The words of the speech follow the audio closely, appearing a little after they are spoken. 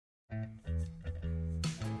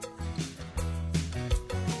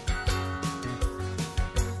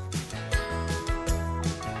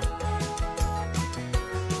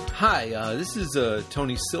Hi, this is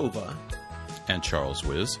Tony Silva. And Charles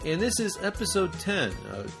Wiz. And this is episode 10,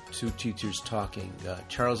 Two Teachers Talking.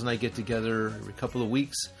 Charles and I get together every couple of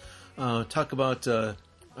weeks, talk about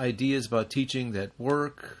ideas about teaching that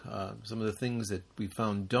work, some of the things that we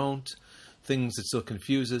found don't, things that still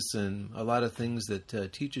confuse us, and a lot of things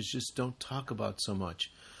that teachers just don't talk about so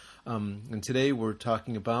much. And today we're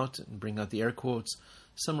talking about, and bring out the air quotes,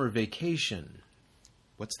 summer vacation.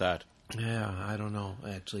 What's that? Yeah, I don't know,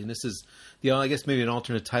 actually. And this is, I guess maybe an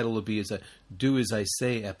alternate title would be is a Do As I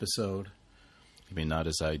Say episode. You mean Not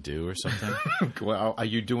As I Do or something? Well, are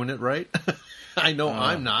you doing it right? I know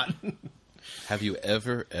I'm not. Have you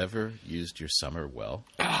ever used your summer well?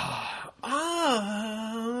 Well,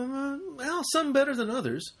 some better than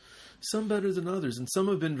others. Some better than others. And some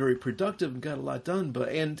have been very productive and got a lot done. But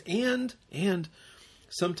and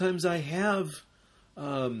sometimes I have...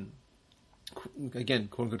 again,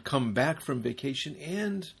 quote unquote, come back from vacation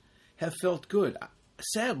and have felt good.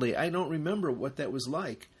 Sadly, I don't remember what that was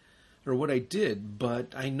like or what I did,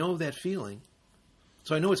 but I know that feeling.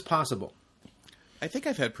 So I know it's possible. I think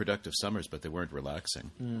I've had productive summers, but they weren't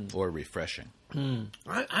relaxing or refreshing.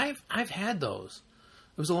 I've had those.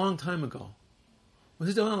 It was a long time ago. I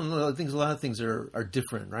think a lot of things are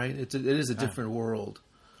different, right? It is a different world.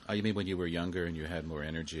 Oh, you mean when you were younger and you had more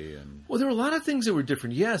energy? Well, there were a lot of things that were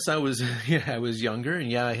different. Yes, I was younger,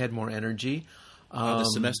 and I had more energy. The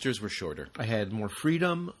semesters were shorter. I had more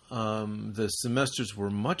freedom. The semesters were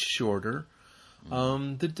much shorter.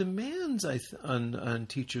 The demands on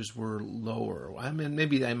teachers were lower. I mean,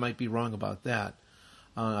 maybe I might be wrong about that.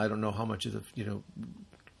 I don't know how much of the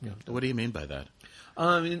What do you mean by that?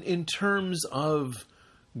 In terms of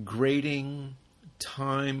grading,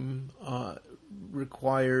 time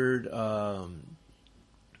required,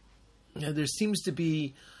 there seems to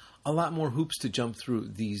be a lot more hoops to jump through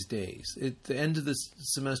these days. The end of the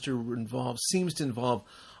semester seems to involve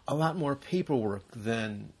a lot more paperwork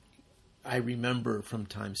than I remember from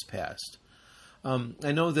times past.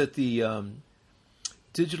 I know that the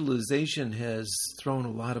digitalization has thrown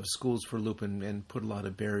a lot of schools for a loop and put a lot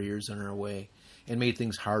of barriers in our way and made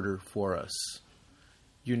things harder for us.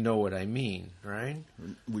 You know what I mean, right?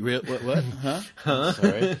 What? Huh?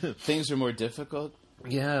 Sorry. Things are more difficult?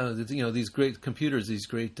 Yeah, these great computers, these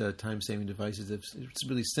great time-saving devices have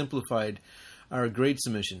really simplified our grade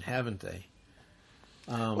submission, haven't they?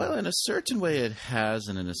 Well, in a certain way it has,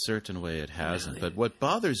 and in a certain way it hasn't. But what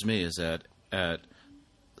bothers me is that at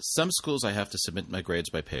some schools I have to submit my grades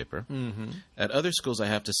by paper. Mm-hmm. At other schools I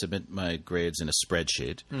have to submit my grades in a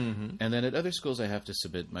spreadsheet. Mm-hmm. And then at other schools I have to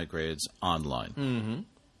submit my grades online. Mm-hmm.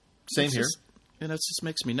 Same here. It just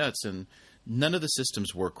makes me nuts, and none of the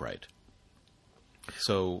systems work right.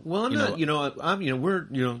 So, well, we're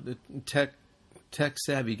tech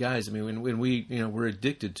savvy guys. I mean, when we we're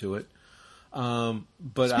addicted to it.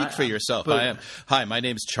 But speak for yourself. Hi, my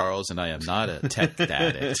name's Charles, and I am not a tech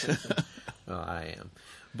addict. Well, I am,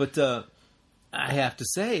 but I have to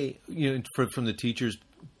say, from the teacher's,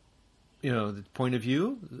 the point of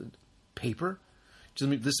view, paper. Just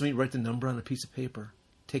let me write the number on a piece of paper.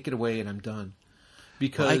 Take it away, and I'm done.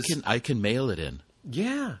 Because I can mail it in.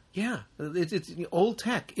 Yeah. It's old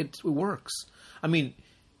tech. It works. I mean,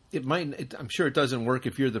 I'm sure it doesn't work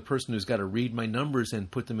if you're the person who's got to read my numbers and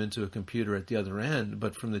put them into a computer at the other end.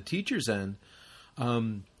 But from the teacher's end,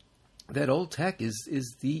 that old tech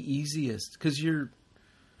is the easiest because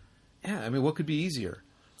what could be easier?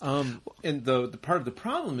 And the part of the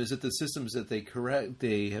problem is that the systems that they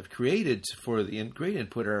have created for the grade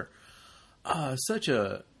input are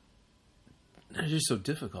they're just so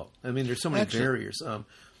difficult. I mean, there's so many barriers.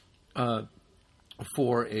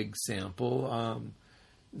 For example,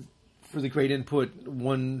 for the grade input,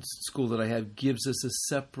 one school that I have gives us a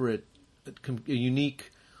separate, a unique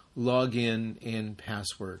login and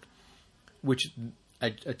password, which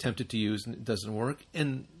I attempted to use and it doesn't work.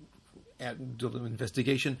 And at the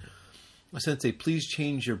investigation, I sent please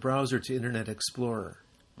change your browser to Internet Explorer.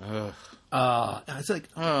 It's like,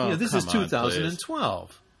 this is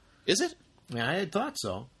 2012. Is it? Yeah, I had thought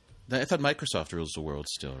so. I thought Microsoft rules the world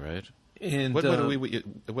still, right? And what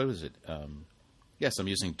was it? Yes, I'm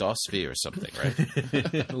using DOS-V or something,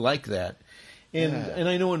 right? Like that. And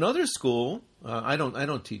I know another school. I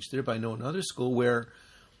don't teach there, but I know another school where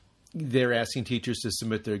they're asking teachers to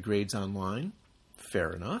submit their grades online.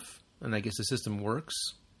 Fair enough, and I guess the system works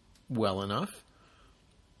well enough.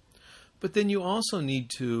 But then you also need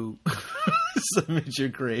to submit your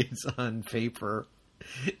grades on paper.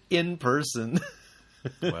 In person.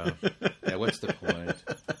 Wow. Yeah, what's the point?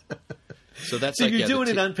 So that's so you're doing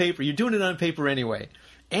it on paper. You're doing it on paper anyway.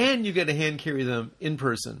 And you got to hand carry them in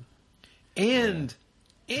person. And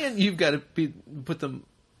and you've got to put them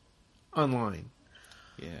online.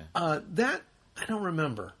 Yeah. That I don't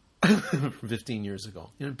remember from 15 years ago.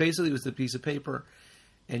 Basically, it was a piece of paper,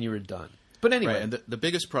 and you were done. But anyway, right, and the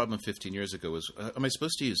biggest problem 15 years ago was: am I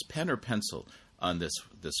supposed to use pen or pencil on this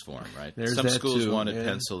form? Right. There's some that schools too. wanted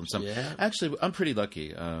pencil, and some. Yeah. Actually, I'm pretty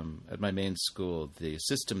lucky. At my main school, the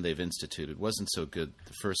system they've instituted wasn't so good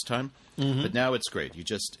the first time, but now it's great.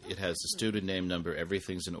 It has the student name, number,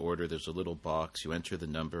 everything's in order. There's a little box. You enter the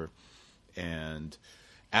number, and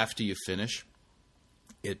after you finish,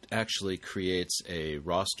 it actually creates a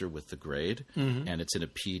roster with the grade, and it's in a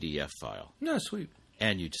PDF file. no, sweet.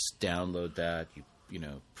 And you just download that, you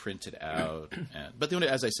print it out. But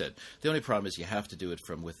as I said, the only problem is you have to do it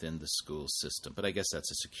from within the school system. But I guess that's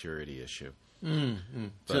a security issue.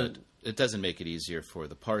 But it doesn't make it easier for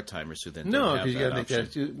the part-timers who then don't have because that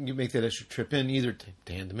option. you make that extra trip in, either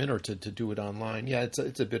to hand them in or to do it online. Yeah,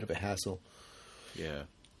 it's a bit of a hassle. Yeah.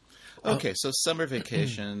 Okay, so summer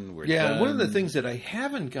vacation, we're Yeah, done. one of the things that I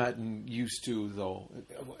haven't gotten used to, though,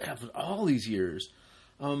 after all these years,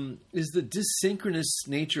 is the dysynchronous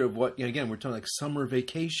nature of what, again, we're talking like summer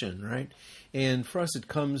vacation, right? And for us, it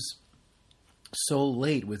comes so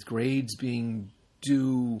late with grades being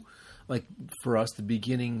due, like for us, the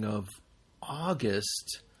beginning of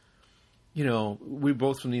August. We're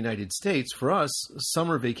both from the United States. For us,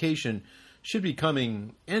 summer vacation should be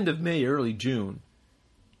coming end of May, early June.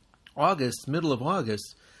 August, middle of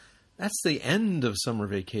August, that's the end of summer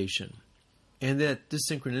vacation. And that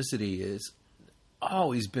dysynchronicity is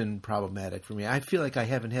always been problematic for me. I feel like I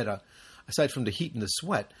haven't had aside from the heat and the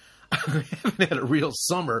sweat, I haven't had a real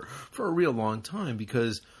summer for a real long time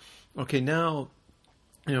because, okay, now,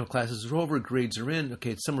 classes are over, grades are in,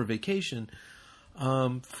 okay, it's summer vacation.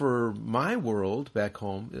 For my world back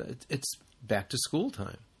home, it's back to school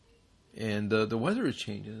time. And the weather is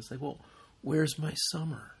changing. It's like, well, where's my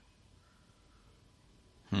summer?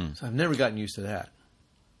 So I've never gotten used to that.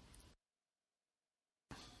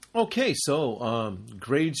 Okay, so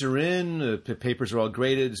grades are in, the papers are all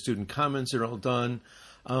graded, the student comments are all done.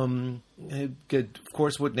 Of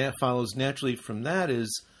course, what follows naturally from that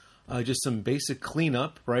is just some basic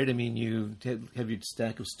cleanup, right? I mean, you have your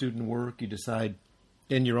stack of student work, you decide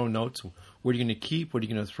in your own notes, what are you going to keep, what are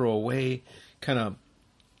you going to throw away, kind of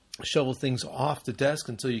shovel things off the desk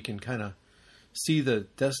until you can kind of see the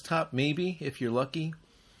desktop, maybe, if you're lucky.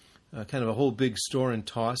 Kind of a whole big store and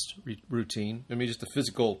toss routine. I mean, just the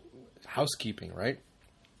physical housekeeping, right?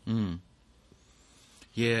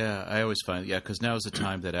 Yeah, I always find, because now is the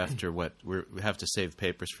time that after we have to save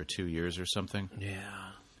papers for 2 years or something. Yeah.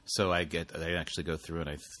 So I actually go through and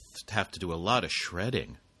I have to do a lot of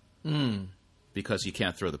shredding. Because you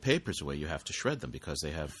can't throw the papers away. You have to shred them because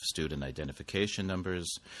they have student identification numbers.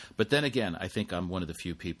 But then again, I think I'm one of the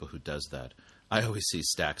few people who does that. I always see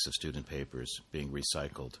stacks of student papers being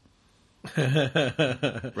recycled.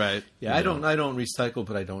 Right? Yeah, I don't recycle,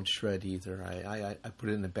 but I don't shred either. I put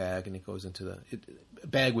it in a bag, and it goes into a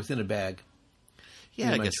bag within a bag.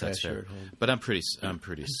 Yeah, I guess that's fair. But I'm pretty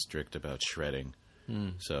strict about shredding.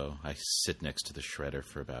 So I sit next to the shredder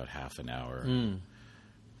for about half an hour,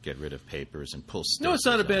 get rid of papers, and pull stuff. No, it's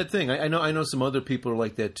not a bad thing. I know some other people are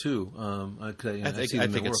like that too. I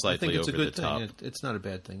think it's slightly over the top. It's not a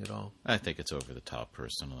bad thing at all. I think it's over the top,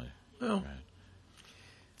 personally. Well. Right.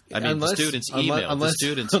 I mean, the student's email. Unless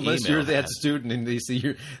you're that student and they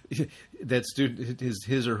see that student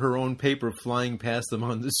his or her own paper flying past them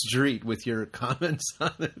on the street with your comments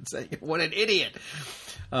on it, saying "What an idiot!"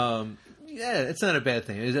 Yeah, it's not a bad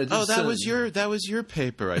thing. That was your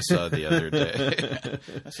paper I saw the other day.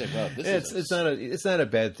 I said, "Well, it's not a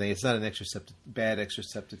bad thing. It's not an bad extra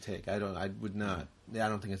step to take. I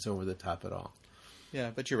don't think it's over the top at all." Yeah,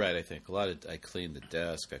 but you're right. I think I clean the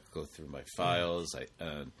desk. I go through my files. I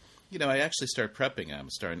actually start prepping.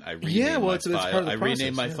 I rename my file. Part of the process,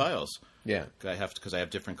 rename my files. Yeah, because I have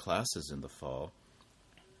different classes in the fall.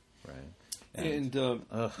 Right. And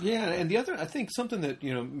the other, I think something that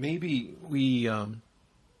maybe we,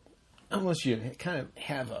 unless you kind of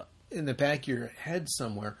have in the back of your head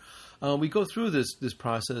somewhere, we go through this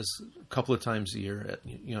process a couple of times a year at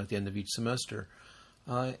the end of each semester,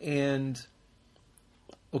 and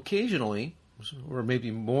occasionally, or maybe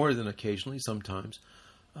more than occasionally, sometimes,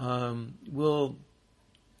 we'll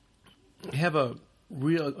have a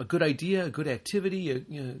good idea, a good activity, a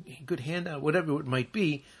good handout, whatever it might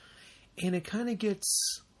be, and it kind of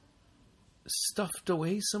gets stuffed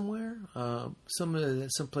away somewhere,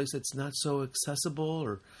 someplace that's not so accessible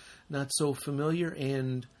or not so familiar,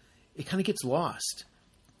 and it kind of gets lost.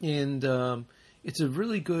 And it's a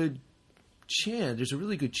really good chance. There's a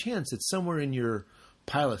really good chance that somewhere in your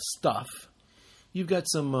pile of stuff you've got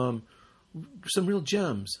some real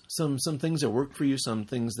gems, some things that worked for you, some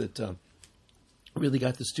things that really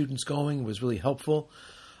got the students going, was really helpful.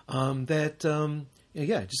 It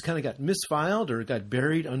just kind of got misfiled or got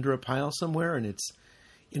buried under a pile somewhere, and it's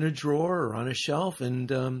in a drawer or on a shelf,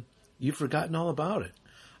 and you've forgotten all about it.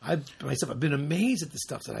 I've been amazed at the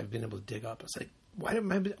stuff that I've been able to dig up. It's like, why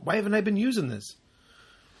haven't I been using this?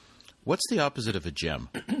 What's the opposite of a gem?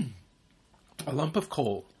 A lump of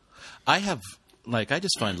coal. I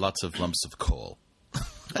just find lots of lumps of coal.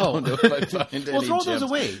 I don't know if I find any throw gems. those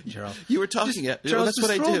away, Gerald. You were talking. Charles, that's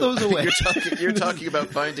what I do. throw those away. You're talking about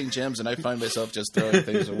finding gems, and I find myself just throwing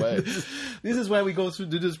things away. This is why we go through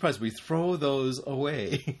this process. We throw those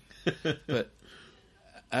away. But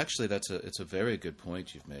actually, it's a very good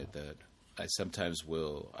point you've made. That I sometimes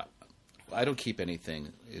will. I don't keep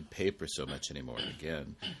anything in paper so much anymore.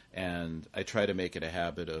 Again, and I try to make it a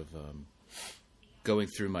habit of going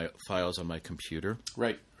through my files on my computer.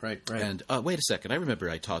 Right. And wait a second, I remember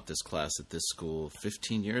I taught this class at this school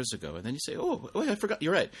 15 years ago, and then you say, oh, I forgot.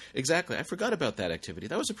 You're right. Exactly. I forgot about that activity.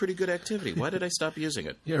 That was a pretty good activity. Why did I stop using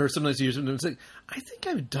it? Yeah, or sometimes you use it and it's like, I think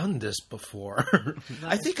I've done this before.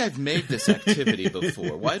 I think I've made this activity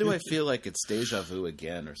before. Why do I feel like it's deja vu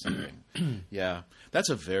again or something? Yeah, that's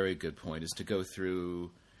a very good point, is to go through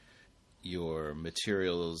your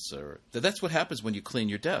materials. That's what happens when you clean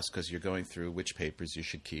your desk, because you're going through which papers you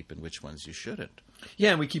should keep and which ones you shouldn't.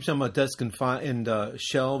 Yeah, and we keep talking about desk and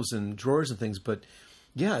shelves and drawers and things, but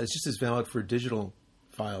yeah, it's just as valid for digital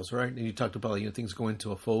files, right? And you talked about things go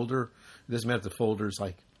into a folder. It doesn't matter if the folder's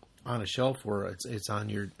like on a shelf or it's on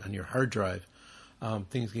your hard drive.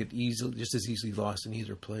 Things get just as easily lost in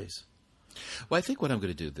either place. Well, I think what I'm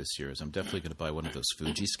going to do this year is I'm definitely going to buy one of those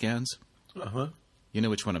Fuji scans. Uh-huh. You know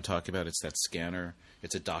which one I'm talking about? It's that scanner.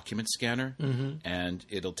 It's a document scanner, and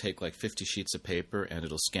it'll take like 50 sheets of paper, and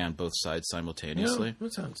it'll scan both sides simultaneously. Yeah,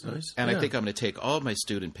 that sounds nice. And I think I'm going to take all of my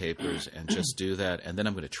student papers and just do that, and then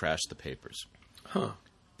I'm going to trash the papers. Huh.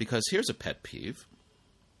 Because here's a pet peeve.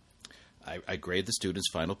 I grade the students'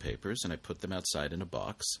 final papers, and I put them outside in a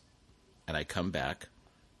box, and I come back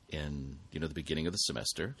in the beginning of the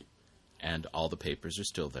semester, and all the papers are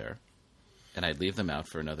still there. And I'd leave them out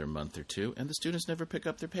for another month or two, and the students never pick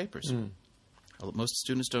up their papers. Most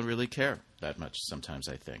students don't really care that much sometimes,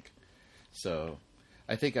 I think. So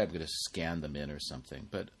I think I'm going to scan them in or something.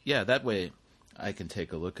 But, yeah, that way I can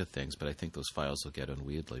take a look at things, but I think those files will get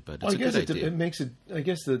unwieldy. But it's a good idea. It makes it. I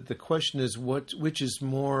guess the question is which is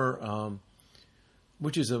more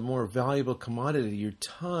which is a more valuable commodity, your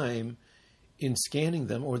time in scanning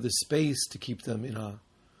them or the space to keep them in a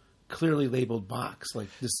clearly labeled box, like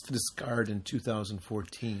this discard in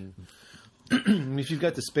 2014. If you've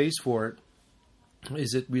got the space for it,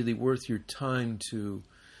 is it really worth your time to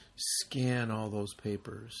scan all those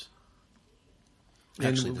papers?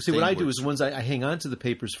 Actually, and see, what I do is ones I hang on to the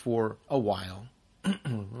papers for a while,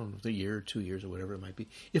 a year or 2 years or whatever it might be,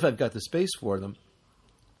 if I've got the space for them.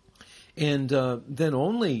 And then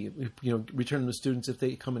only return them to students if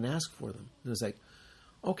they come and ask for them. And it's like,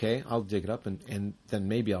 okay, I'll dig it up and then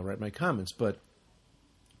maybe I'll write my comments. But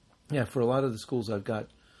yeah, for a lot of the schools, I've got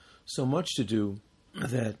so much to do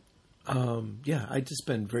that, I just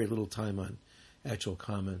spend very little time on actual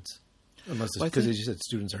comments. Unless because, as you said,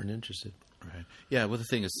 students aren't interested. Right. Yeah, well, the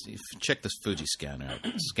thing is, if you check this Fuji scanner out.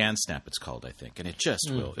 ScanSnap, it's called, I think. And it just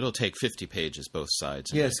will. It'll take 50 pages, both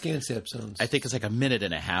sides. Yeah, ScanSnap sounds... I think it's like a minute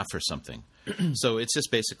and a half or something. So it's just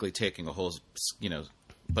basically taking a whole,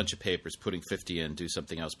 bunch of papers, putting 50 in, do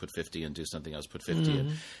something else, put 50 in, do something else, put 50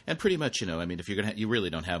 in. And pretty much, if you're going to... You really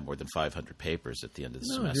don't have more than 500 papers at the end of the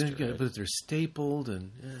semester. Right? But they're stapled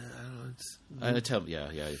and... I don't know,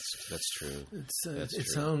 that's true. It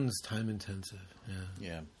sounds time-intensive.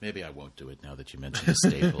 Yeah, maybe I won't do it now that you mentioned the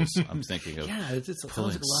staples. I'm thinking of... Yeah, it sounds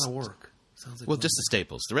like a lot of work. Just the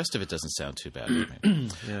staples. The rest of it doesn't sound too bad.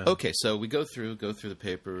 Yeah. Okay, so we go through the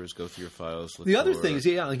papers, go through your files. The other thing is,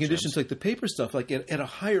 in addition to like the paper stuff, like at a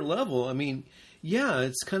higher level, I mean,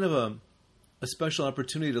 it's kind of a special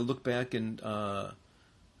opportunity to look back and I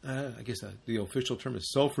guess the official term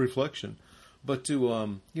is self-reflection. But to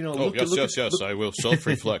I will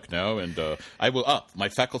self-reflect now, and I will my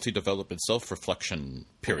faculty development self-reflection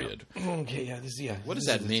period. Okay, What does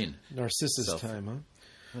that mean? Narcissus time, huh?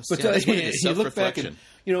 But you look back and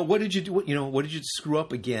what did you do? What did you screw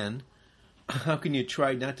up again? How can you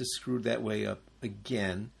try not to screw that way up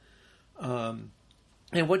again? And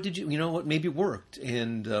what did what maybe worked?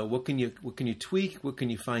 And what can you tweak? What can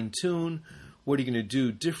you fine tune? What are you going to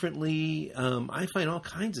do differently? I find all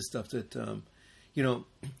kinds of stuff that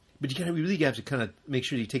but you really have to kind of make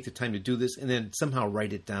sure you take the time to do this and then somehow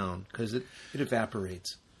write it down because it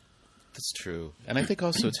evaporates. That's true. And I think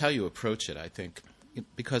also it's how you approach it, I think,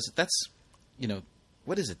 because that's,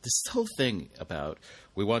 what is it? This whole thing about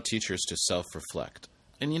we want teachers to self-reflect.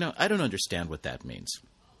 And, I don't understand what that means.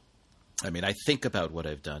 I mean, I think about what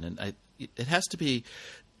I've done, and it has to be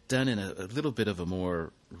done in a little bit of a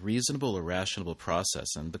more reasonable or rational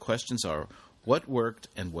process. And the questions are, what worked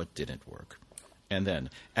and what didn't work? And then,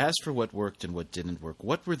 as for what worked and what didn't work,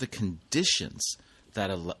 what were the conditions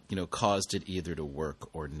that caused it either to work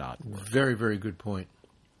or not work? Very, very good point.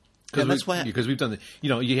 Because we've done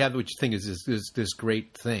you have what you think is this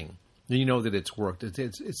great thing. You know that it's worked.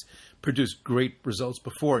 It's produced great results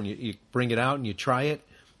before, and you bring it out and you try it,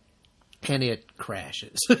 and it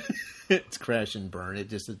crashes. It's crash and burn.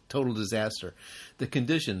 It's just a total disaster. The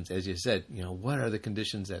conditions, as you said, what are the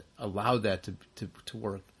conditions that allow that to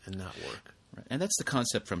work and not work? Right. And that's the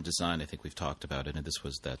concept from design. I think we've talked about it, and this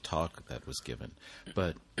was that talk that was given.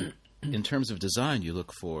 But in terms of design, you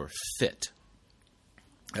look for fit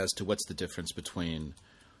as to what's the difference between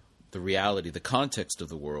the reality, the context of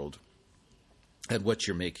the world, and what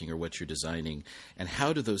you're making or what you're designing, and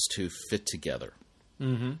how do those two fit together?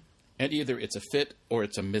 Mm-hmm. And either it's a fit or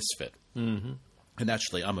it's a misfit. Mm-hmm. And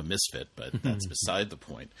actually, I'm a misfit, but that's beside the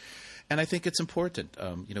point. And I think it's important.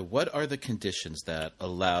 What are the conditions that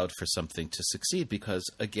allowed for something to succeed? Because,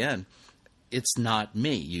 again, it's not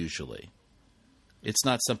me usually. It's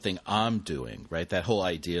not something I'm doing, right? That whole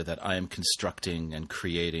idea that I am constructing and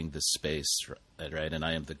creating this space, right? And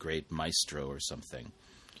I am the great maestro or something.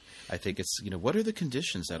 I think it's, what are the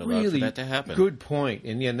conditions that allow for that to happen? Good point.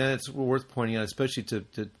 And then it's worth pointing out, especially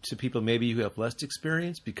to people maybe who have less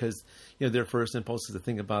experience, because, their first impulse is to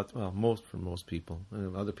think about, for most people.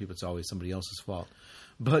 Other people, it's always somebody else's fault.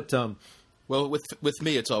 But, well, with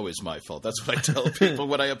me, it's always my fault. That's what I tell people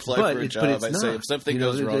when I apply for a job. I say, if something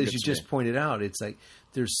goes wrong, as you just pointed out, it's like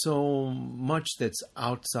there's so much that's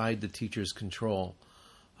outside the teacher's control.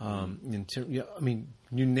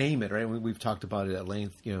 You name it, right? We've talked about it at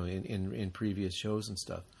length, in previous shows and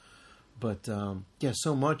stuff. But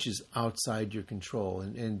so much is outside your control,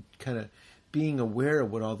 and kind of being aware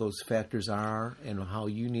of what all those factors are and how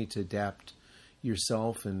you need to adapt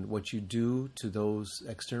yourself and what you do to those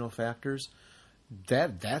external factors.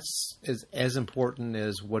 That's as important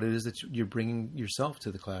as what it is that you're bringing yourself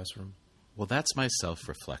to the classroom. Well, that's my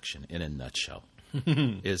self-reflection in a nutshell.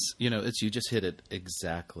 It's you just hit it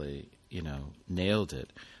exactly, nailed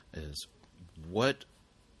it, is what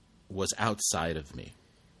was outside of me,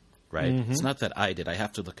 right? Mm-hmm. It's not that I did. I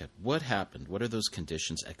have to look at what happened. What are those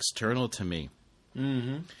conditions external to me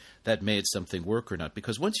that made something work or not?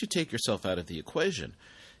 Because once you take yourself out of the equation,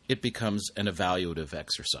 it becomes an evaluative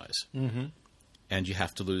exercise. Mm-hmm. And you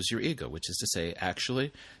have to lose your ego, which is to say,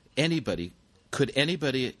 actually, could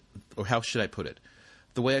anybody, or how should I put it?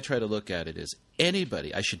 The way I try to look at it is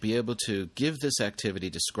anybody, I should be able to give this activity,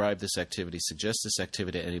 describe this activity, suggest this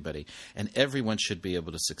activity to anybody, and everyone should be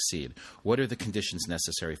able to succeed. What are the conditions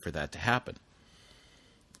necessary for that to happen?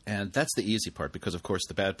 And that's the easy part, because, of course,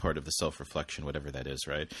 the bad part of the self-reflection, whatever that is,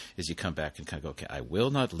 right, is you come back and kind of go, okay, I will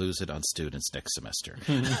not lose it on students next semester.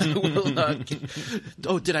 I will not.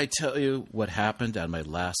 Oh, did I tell you what happened on my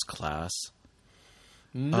last class?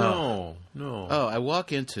 No. Oh, I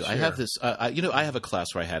walk into. Sure. I have this. I have a class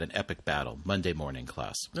where I had an epic battle, Monday morning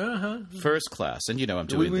class, first class, and I'm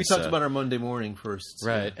doing. We talked about our Monday morning first,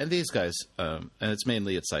 right? And these guys, and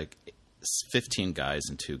it's like 15 guys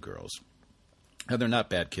and 2 girls, and they're not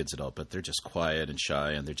bad kids at all, but they're just quiet and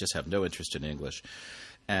shy, and they just have no interest in English.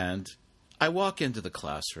 And I walk into the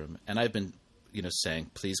classroom, and I've been,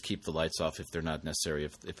 saying, please keep the lights off if they're not necessary,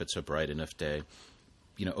 if it's a bright enough day.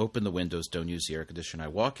 Open the windows, don't use the air conditioner. I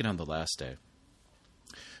walk in on the last day.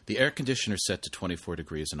 The air conditioner is set to 24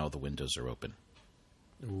 degrees and all the windows are open.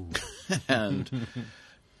 Ooh. And,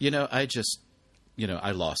 I just,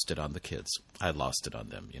 I lost it on the kids. I lost it on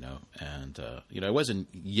them, And, I wasn't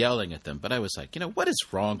yelling at them, but I was like, what is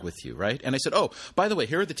wrong with you, right? And I said, oh, by the way,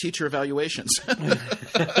 here are the teacher evaluations.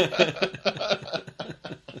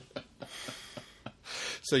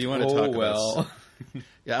 So you want to talk about...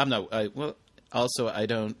 Yeah, I'm not... Also, I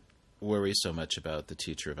don't worry so much about the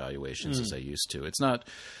teacher evaluations as I used to. It's not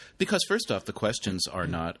because, first off, the questions are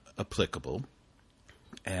not applicable.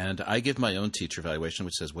 And I give my own teacher evaluation,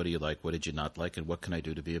 which says, what do you like, what did you not like, and what can I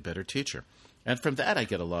do to be a better teacher? And from that, I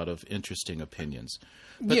get a lot of interesting opinions.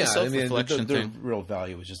 But the self-reflection thing... The real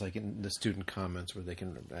value is just like in the student comments where they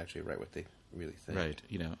can actually write what they really think.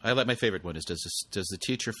 Right. My favorite one is, does the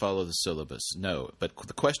teacher follow the syllabus? No. But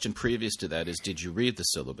the question previous to that is, did you read the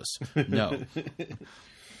syllabus? No.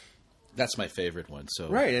 That's my favorite one. So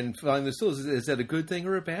right. And following the syllabus, is that a good thing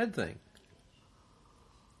or a bad thing?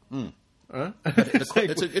 Huh?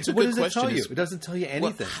 It's a what good does it question. tell you? It doesn't tell you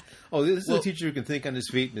anything. This is a teacher who can think on his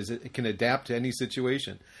feet and can adapt to any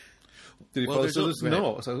situation. Did he follow the syllabus?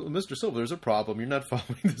 No. So, Mr. Silver, there's a problem. You're not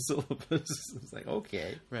following the syllabus. It's like,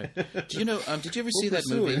 okay. Right. Do you know, did you ever see that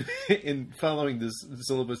movie? In following the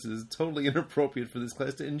syllabus is totally inappropriate for this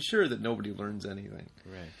class to ensure that nobody learns anything.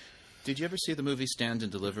 Right. Did you ever see the movie Stand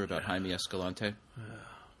and Deliver about Jaime Escalante? Oh,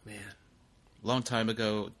 man. Long time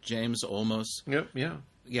ago, James Olmos. Yep, yeah.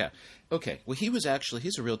 Yeah. Okay. Well, he's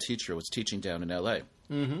a real teacher. I was teaching down in L.A.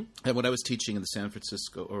 Mm-hmm. And when I was teaching in the San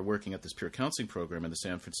Francisco, or working at this peer counseling program in the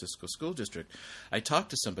San Francisco School District, I talked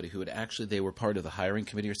to somebody who they were part of the hiring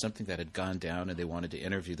committee or something that had gone down, and they wanted to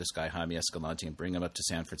interview this guy, Jaime Escalante, and bring him up to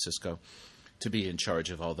San Francisco to be in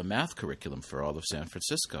charge of all the math curriculum for all of San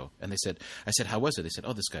Francisco. And I said, how was it? They said,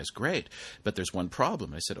 oh, this guy's great, but there's one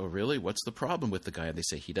problem. I said, oh, really? What's the problem with the guy? And they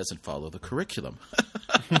say, he doesn't follow the curriculum.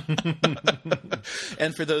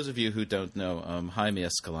 And for those of you who don't know, Jaime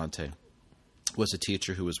Escalante was a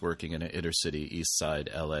teacher who was working in an inner city, East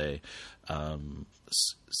Side, L.A.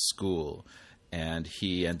 School, and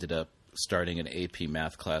he ended up starting an AP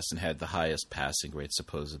math class and had the highest passing rate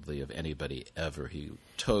supposedly of anybody ever. He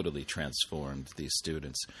totally transformed these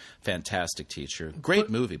students. Fantastic teacher. Great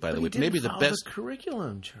movie, by the way. Maybe the best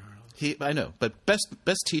curriculum, Charles. I know, but best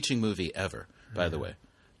teaching movie ever, by the way.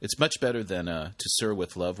 It's much better than To Sir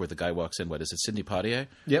with Love, where the guy walks in. What is it, Sidney Poitier?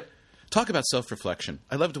 Yep. Talk about self-reflection.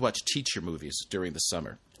 I love to watch teacher movies during the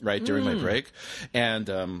summer, right, during my break. And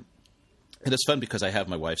it's fun because I have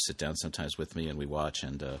my wife sit down sometimes with me and we watch.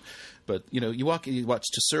 But, you watch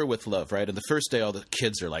To Sir with Love, right? And the first day all the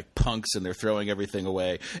kids are like punks and they're throwing everything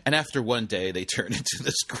away. And after one day they turn into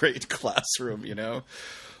this great classroom,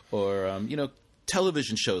 Or,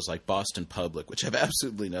 television shows like Boston Public, which have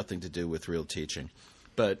absolutely nothing to do with real teaching.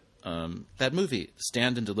 But that movie,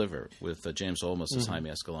 Stand and Deliver, with James Olmos as Jaime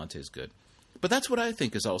Escalante is good. But that's what I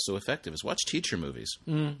think is also effective, is watch teacher movies.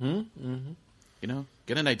 Mm-hmm. Mm-hmm.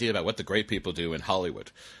 Get an idea about what the great people do in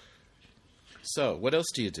Hollywood. So, what else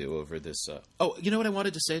do you do over this? You know what I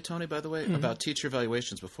wanted to say, Tony, by the way, about teacher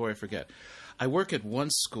evaluations before I forget? I work at one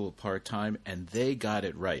school part-time, and they got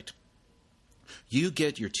it right. You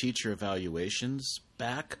get your teacher evaluations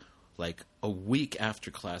back like a week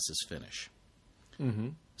after classes finish. Mm-hmm.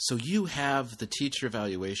 So you have the teacher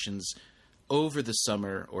evaluations over the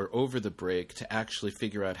summer or over the break to actually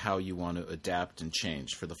figure out how you want to adapt and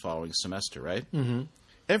change for the following semester, right? Mm-hmm.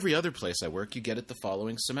 Every other place I work, you get it the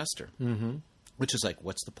following semester, which is like,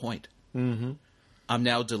 what's the point? Mm-hmm. I'm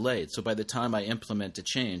now delayed. So by the time I implement a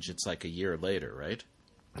change, it's like a year later, right?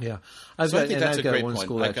 Yeah, I've got one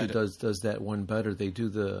school that actually does that one better. They do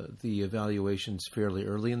the evaluations fairly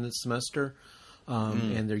early in the semester.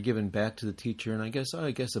 And they're given back to the teacher, and I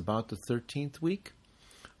guess about the 13th week,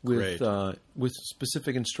 with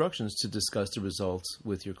specific instructions to discuss the results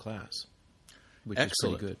with your class, which is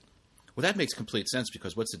pretty good. Well, that makes complete sense,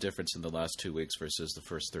 because what's the difference in the last 2 weeks versus the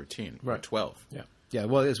first 13 or 12? Yeah.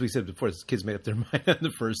 Well, as we said before, the kids made up their mind on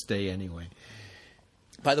the first day anyway.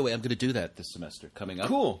 By the way, I'm going to do that this semester coming up.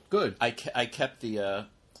 Cool, good. I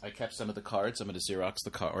kept some of the cards. I'm going to Xerox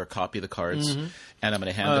or copy the cards, and I'm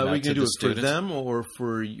going to hand them out to the students. Are you going to do it for them or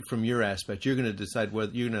from your aspect? You're going to decide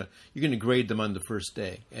whether you're going to grade them on the first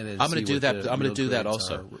day, and then I'm going to do that. I'm going to do that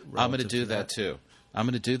also. I'm going to do that too. I'm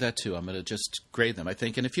going to do that too. I'm going to just grade them, I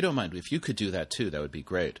think. And if you don't mind, if you could do that too, that would be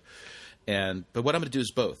great. But what I'm going to do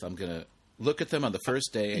is both. I'm going to look at them on the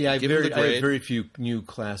first day and give them the grade. I have very few new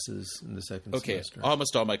classes in the second semester.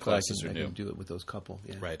 Almost all my classes are new. I can do it with those couple.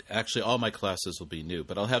 Yeah. Right. Actually, all my classes will be new,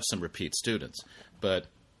 but I'll have some repeat students. But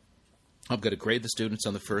I'm going to grade the students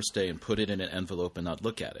on the first day and put it in an envelope and not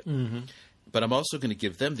look at it. Mm-hmm. But I'm also going to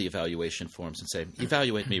give them the evaluation forms and say,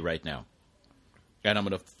 evaluate me right now. And I'm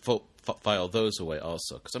going to file those away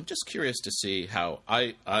also, because I'm just curious to see how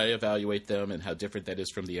I evaluate them and how different that is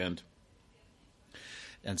from the end.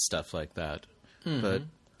 And stuff like that. Mm-hmm. But,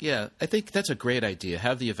 yeah, I think that's a great idea.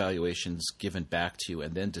 Have the evaluations given back to you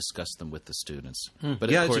and then discuss them with the students.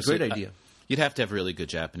 But of course, it's a great idea. You'd have to have really good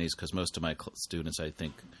Japanese, because most of my students, I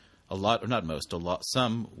think,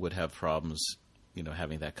 some would have problems,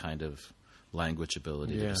 having that kind of language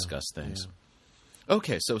ability to discuss things. Yeah.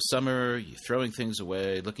 Okay, so summer, you're throwing things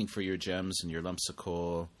away, looking for your gems and your lumps of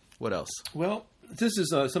coal. What else? Well, this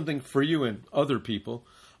is something for you and other people.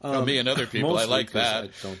 Me and other people, I like that. I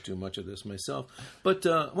don't do much of this myself. But,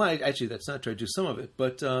 actually, that's not true. I do some of it.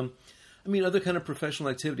 But, other kind of professional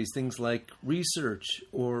activities, things like research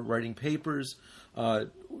or writing papers,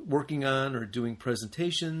 working on or doing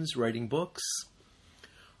presentations, writing books.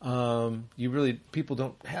 People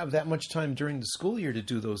don't have that much time during the school year to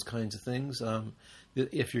do those kinds of things.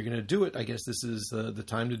 If you're going to do it, I guess this is the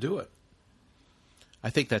time to do it. I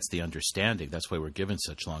think that's the understanding. That's why we're given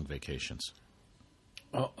such long vacations.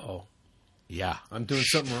 Uh-oh. Yeah. I'm doing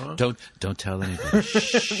something wrong? Don't tell anybody. I'm not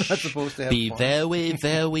supposed to have Be fun. very,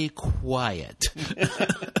 very quiet.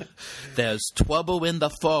 There's trouble in the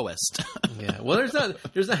forest. Yeah. Well, there's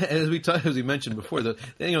not as we mentioned before, that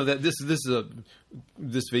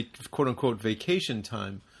this quote unquote vacation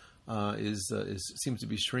time seems to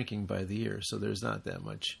be shrinking by the year. So there's not that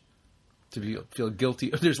much to feel guilty.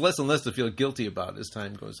 There's less and less to feel guilty about as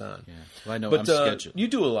time goes on. Yeah. Well, I know. But I'm scheduled. you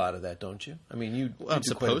do a lot of that, don't you? I mean, I'm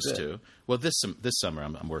supposed to. Well, this summer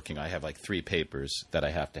I'm working. I have like 3 papers that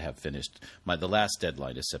I have to have finished. The last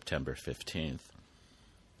deadline is September 15th.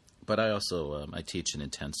 But I also I teach an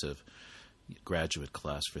intensive graduate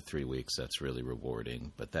class for 3 weeks. That's really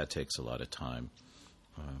rewarding, but that takes a lot of time.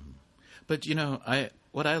 But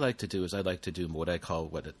what I like to do is I like to do what I call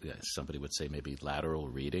what somebody would say maybe lateral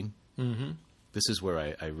reading. Mm-hmm. This is where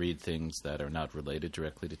I read things that are not related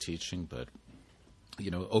directly to teaching, but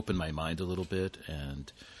open my mind a little bit,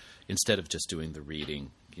 and instead of just doing the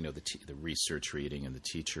reading, the research reading and the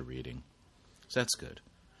teacher reading. So that's good.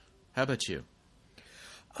 How about you?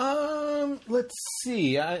 Let's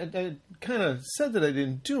see. I kind of said that I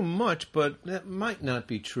didn't do much, but that might not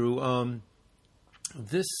be true.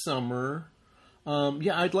 This summer,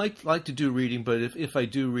 I'd like to do reading, but if I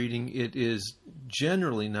do reading, it is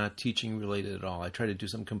generally not teaching related at all. I try to do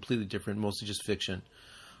something completely different, mostly just fiction,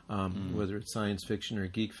 whether it's science fiction or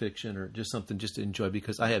geek fiction or just something just to enjoy,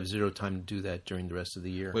 because I have zero time to do that during the rest of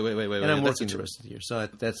the year. Wait. And I'm working the rest of the year, so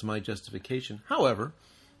that's my justification. However,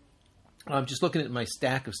 I'm just looking at my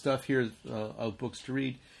stack of stuff here of books to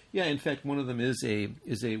read. Yeah, in fact, one of them is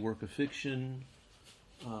a work of fiction.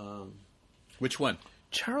 Which one?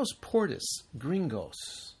 Charles Portis,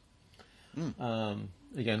 Gringos.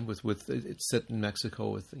 Again, with it's set in Mexico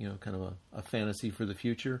with kind of a fantasy for the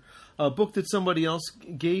future. A book that somebody else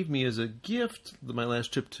gave me as a gift my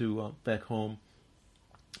last trip to back home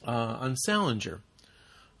on Salinger.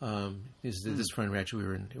 This friend actually we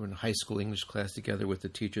were in high school English class together with the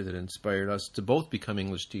teacher that inspired us to both become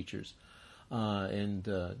English teachers. And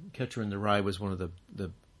Catcher in the Rye was one of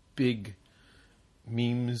the big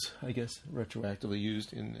memes, I guess, retroactively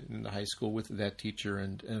used in the high school with that teacher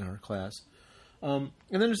and our class. And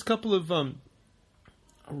then there's a couple of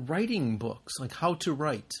writing books, like how to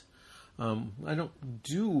write. I don't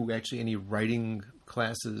do actually any writing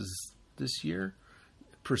classes this year,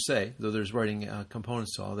 per se, though there's writing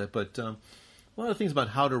components to all that. But a lot of things about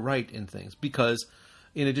how to write and things, because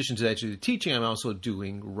in addition to actually the teaching, I'm also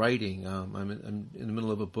doing writing. I'm in the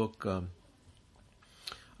middle of a book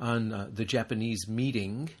on the Japanese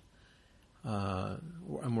meeting.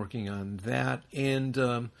 I'm working on that.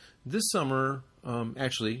 And this summer,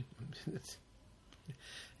 actually,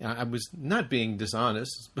 I was not being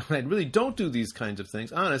dishonest, but I really don't do these kinds of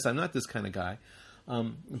things. Honest, I'm not this kind of guy.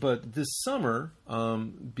 But this summer,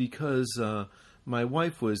 because my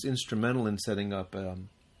wife was instrumental in setting up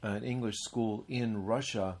an English school in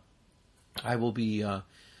Russia, I will be,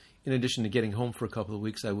 in addition to getting home for a couple of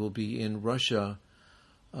weeks, I will be in Russia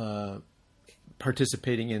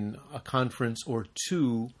participating in a conference or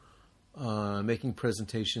two, making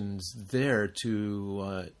presentations there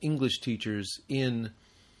to English teachers in,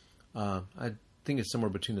 I think it's somewhere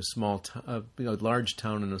between a large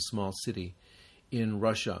town and a small city in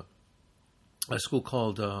Russia. A school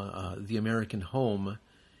called the American Home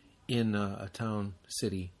in a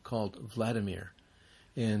city called Vladimir.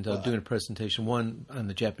 And doing a presentation, one on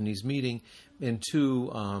the Japanese meeting, and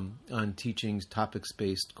two on teaching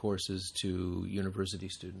topics-based courses to university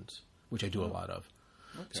students, which I do a lot of.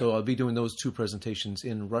 Okay. So I'll be doing those 2 presentations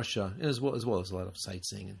in Russia, as well as a lot of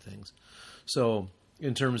sightseeing and things. So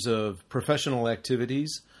in terms of professional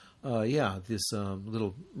activities, this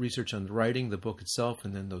little research on writing, the book itself,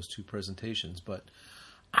 and then those 2 presentations. But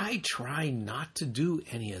I try not to do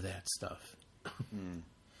any of that stuff.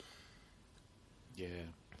 Yeah.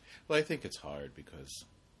 Well, I think it's hard because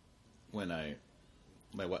when I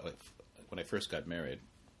first got married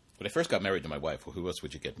to my wife, well, who else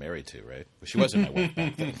would you get married to, right? Well, she wasn't my wife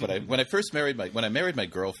back then. But when I married my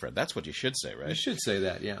girlfriend, that's what you should say, right? You should say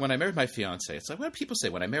that, yeah. When I married my fiance, it's like, what do people say?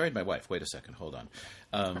 When I married my wife, wait a second, hold on.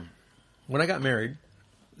 When I got married.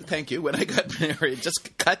 Thank you. When I got married,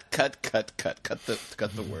 just cut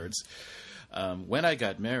the words. When I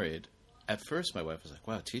got married, at first my wife was like,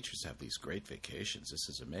 wow, teachers have these great vacations. This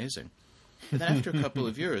is amazing. And then after a couple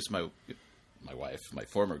of years, my wife, my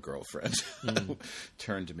former girlfriend,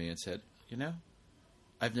 turned to me and said,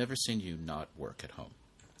 I've never seen you not work at home,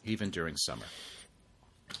 even during summer.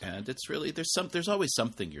 And it's really, there's always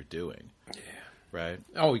something you're doing. Yeah. right?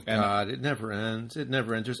 Oh God, it never ends. It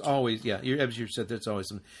never ends. There's always, as you said, there's always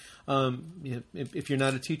some. If you're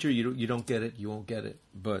not a teacher, you don't get it. You won't get it.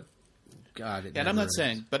 But God, it. And I'm never not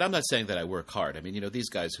ends. saying that I work hard. I mean, these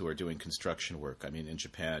guys who are doing construction work. I mean, in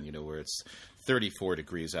Japan, where it's 34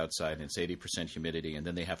 degrees outside and it's 80% humidity, and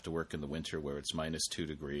then they have to work in the winter where it's -2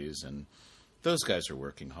 degrees, and those guys are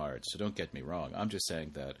working hard. So don't get me wrong. I'm just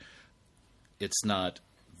saying that it's not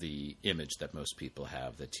the image that most people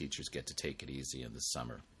have, that teachers get to take it easy in the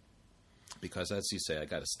summer. Because, as you say, I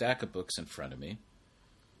got a stack of books in front of me,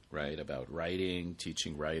 right, about writing,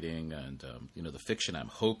 teaching writing, and, the fiction I'm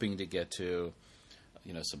hoping to get to,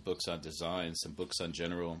 some books on design, some books on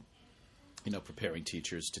general, preparing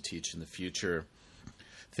teachers to teach in the future,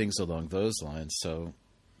 things along those lines. So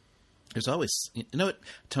there's always, what,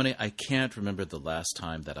 Tony, I can't remember the last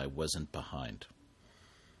time that I wasn't behind.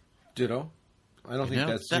 Ditto. I don't think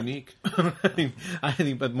that's unique. I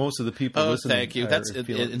think, but most of the people listening. Thank you. That's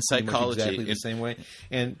in psychology exactly the same way.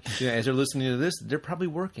 And as they're listening to this, they're probably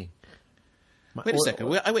working. Wait a second.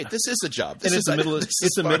 Wait. This is a job. It's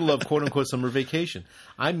the middle of quote unquote summer vacation.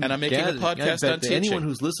 I'm making a podcast on teaching. Anyone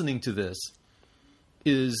who's listening to this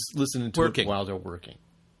is listening to it while they're working.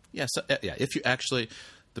 Yes. If you actually,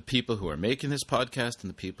 the people who are making this podcast and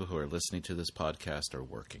the people who are listening to this podcast are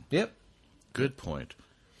working. Yep. Good point.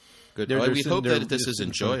 Good. We hope that this is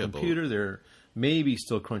enjoyable. Computer, they're maybe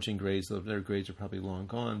still crunching grades. Their grades are probably long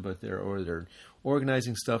gone, but they're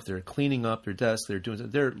organizing stuff. They're cleaning up their desks. They're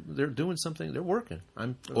doing something. They're working.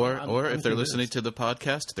 Or if they're listening to the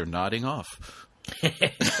podcast, they're nodding off.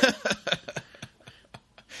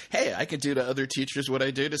 Hey, I could do to other teachers what I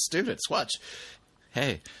do to students. Watch.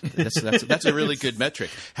 Hey, that's a really good metric.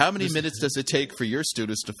 How many minutes does it take for your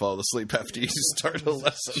students to fall asleep after you start a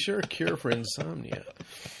lesson? Sure, cure for insomnia.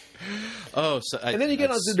 And then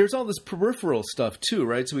again, there's all this peripheral stuff too,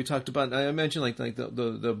 right? So we talked about. I mentioned like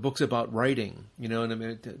the books about writing, and I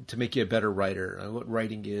mean, to make you a better writer, what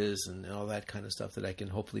writing is, and all that kind of stuff that I can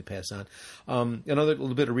hopefully pass on. Another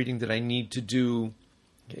little bit of reading that I need to do,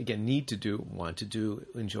 want to do,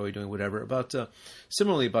 enjoy doing, whatever.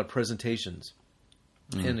 Similarly about presentations,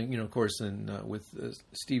 and of course, with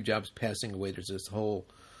Steve Jobs passing away, there's this whole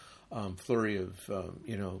flurry of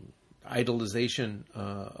idolization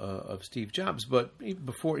of Steve Jobs, but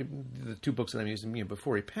before the two books that I'm using,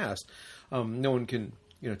 before he passed, no one can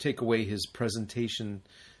take away his presentation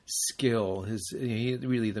skill.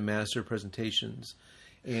 Really the master of presentations,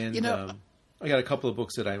 and I got a couple of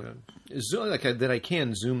books that that I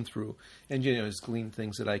can zoom through, and just glean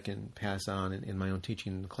things that I can pass on in my own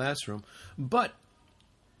teaching in the classroom. But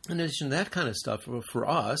in addition to that kind of stuff, for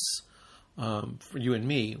us, for you and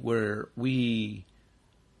me, where we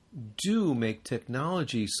do make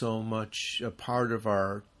technology so much a part of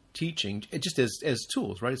our teaching, just as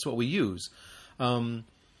tools, right? It's what we use.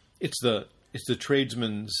 It's the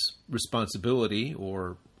tradesman's responsibility,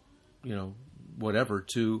 or whatever,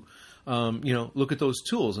 to look at those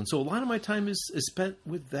tools. And so a lot of my time is spent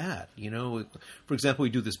with that. For example, we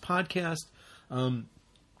do this podcast.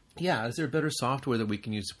 Is there better software that we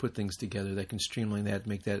can use to put things together that can streamline that,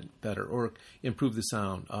 make that better, or improve the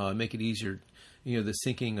sound, make it easier? The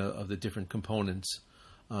syncing of the different components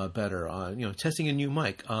better. Testing a new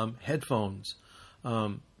mic, headphones,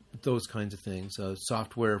 those kinds of things.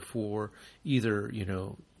 Software for either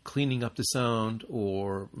cleaning up the sound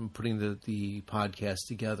or putting the podcast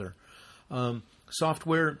together.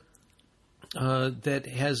 Software that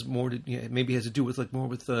has more to maybe has to do with more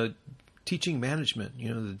with teaching management.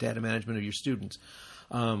 The data management of your students.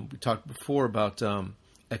 We talked before about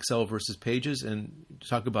Excel versus Pages, and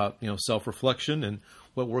talk about self-reflection and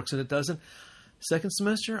what works and it doesn't. Second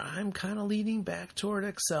semester, I'm kind of leaning back toward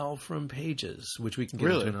Excel from Pages, which we can get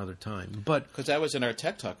into another time. But because that was in our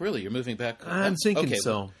tech talk, really, you're moving back. I'm thinking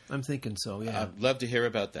so. Yeah, I'd love to hear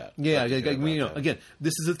about that. Yeah, again,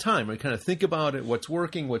 this is a time where I kind of think about it: what's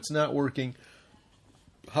working, what's not working.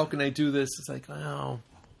 How can I do this? It's like,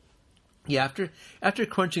 yeah. After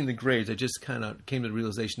crunching the grades, I just kind of came to the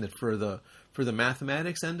realization that for the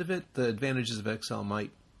mathematics end of it, the advantages of Excel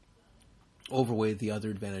might overweigh the other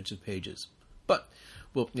advantages of Pages. But,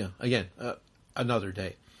 again, another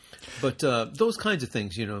day. But those kinds of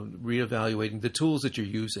things, reevaluating the tools that you're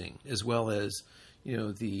using, as well as,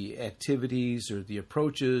 the activities or the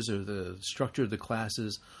approaches or the structure of the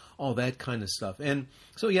classes, all that kind of stuff. And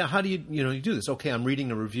so, how do you do this? Okay, I'm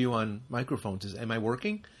reading a review on microphones. Am I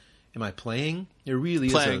working? Am I playing? There really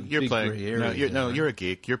is a big gray area. You're a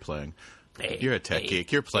geek. You're playing. You're a tech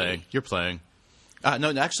geek. You're playing. You're playing.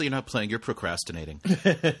 No, actually, you're not playing. You're procrastinating.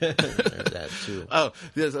 That too. Oh,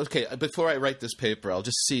 okay. Before I write this paper, I'll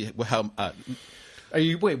just see how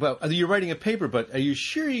You're writing a paper, but are you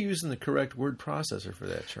sure you're using the correct word processor for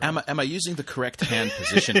that, Charles? Am I using the correct hand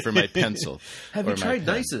position for my pencil? Have you tried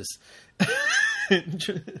Nisus?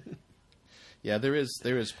 Yeah, there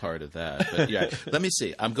is part of that. But yeah, let me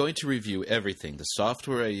see. I'm going to review everything: the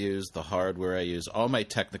software I use, the hardware I use, all my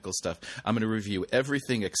technical stuff. I'm going to review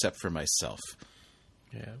everything except for myself.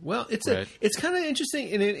 Yeah, well, it's kind of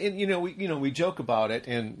interesting, and we joke about it,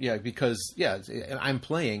 and because I'm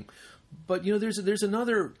playing, but there's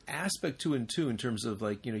another aspect to it too in terms of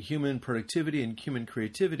human productivity and human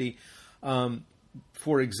creativity.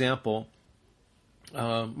 For example,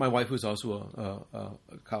 my wife, who's also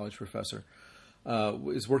a college professor,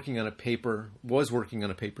 was working on a paper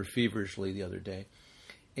feverishly the other day,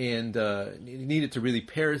 and needed to really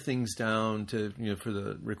pare things down to for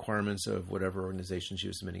the requirements of whatever organization she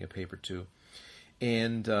was submitting a paper to,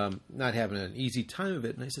 and not having an easy time of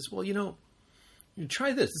it. And I says, well, you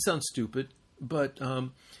try this. This sounds stupid, but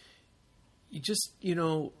you just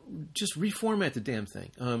reformat the damn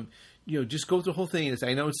thing. Just go through the whole thing.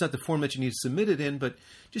 I know it's not the format you need to submit it in, but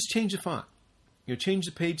just change the font. Change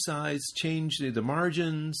the page size, change the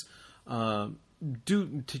margins,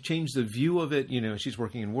 change the view of it. She's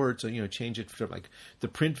working in Word, so change it from the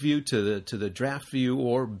print view to the draft view,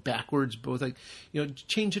 or backwards, both.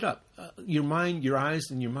 Change it up. Your mind, your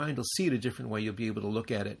eyes, and your mind will see it a different way. You'll be able to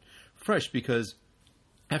look at it fresh, because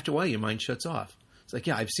after a while your mind shuts off. It's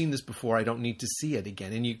I've seen this before. I don't need to see it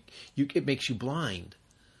again, and it makes you blind.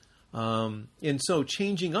 And so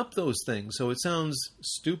changing up those things, so it sounds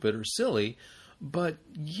stupid or silly, but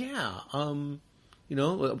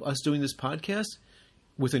us doing this podcast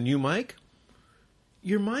with a new mic,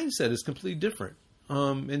 your mindset is completely different.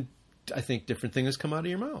 And I think different things come out of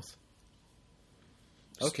your mouth.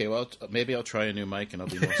 Okay, well, maybe I'll try a new mic and I'll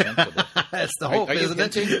be more sensible. That's the hope,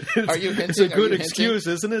 isn't it? Are you hinting? It's a good excuse,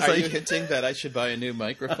 isn't it? Are you hinting that I should buy a new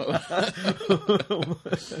microphone?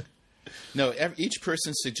 No, each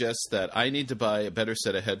person suggests that I need to buy a better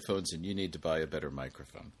set of headphones and you need to buy a better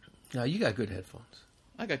microphone. No, you got good headphones.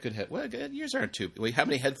 I got good Well, yours aren't too. Wait, how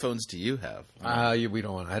many headphones do you have? We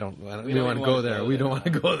don't want. We don't want to go there. We don't want to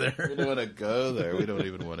go there. We don't want to go there. We don't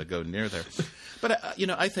even want to go near there. But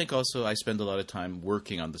I think also I spend a lot of time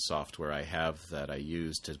working on the software I have that I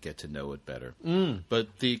use to get to know it better.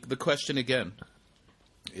 But the question again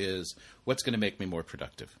is, what's going to make me more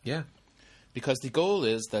productive? Yeah. Because the goal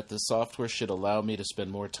is that the software should allow me to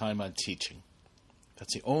spend more time on teaching.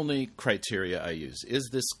 That's the only criteria I use. Is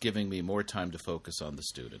this giving me more time to focus on the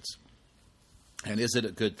students? And is it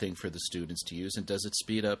a good thing for the students to use? And does it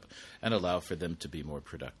speed up and allow for them to be more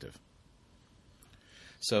productive?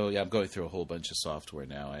 So, I'm going through a whole bunch of software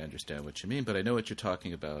now. I understand what you mean, but I know what you're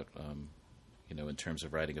talking about, in terms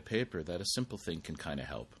of writing a paper, that a simple thing can kind of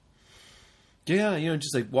help. Yeah,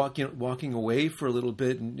 just walking away for a little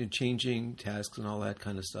bit and changing tasks and all that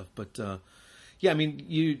kind of stuff. But,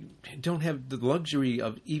 you don't have the luxury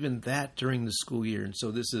of even that during the school year. And so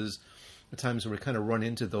this is the times where we kind of run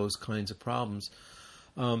into those kinds of problems,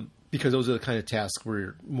 because those are the kind of tasks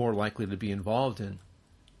we're more likely to be involved in.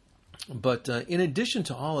 But in addition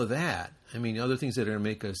to all of that, other things that are going to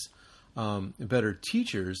make us better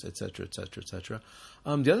teachers, et cetera, et cetera, et cetera.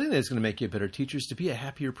 The other thing that's going to make you a better teacher is to be a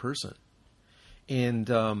happier person. And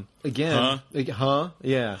again,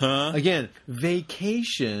 again,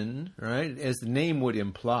 vacation, right, as the name would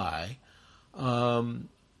imply,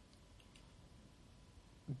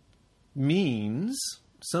 means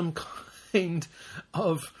some kind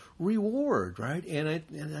of reward, right? And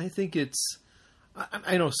I think it's,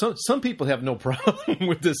 I know some people have no problem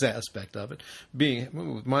with this aspect of it.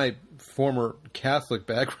 Being with my former Catholic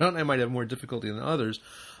background, I might have more difficulty than others.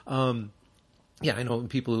 I know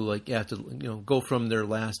people who have to go from their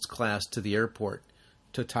last class to the airport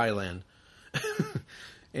to Thailand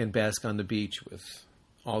and bask on the beach with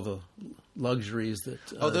all the luxuries that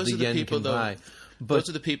the yen can buy. But those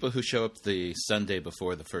are the people who show up the Sunday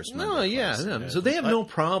before the first Monday class. So they have no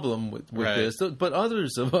problem with this. But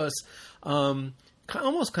others of us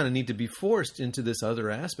almost kind of need to be forced into this other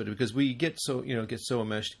aspect, because we get so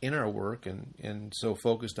enmeshed in our work and so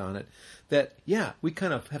focused on it that we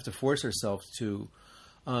kind of have to force ourselves to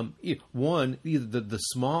either the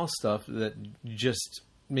small stuff that just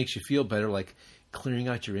makes you feel better, like clearing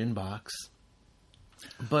out your inbox,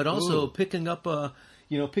 but also picking up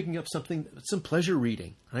something, some pleasure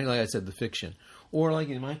reading, right? Like I said, the fiction, or like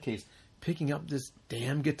in my case, picking up this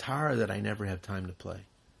damn guitar that I never have time to play.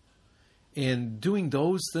 And doing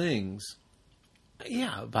those things,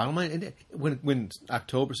 bottom line. When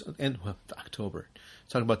October,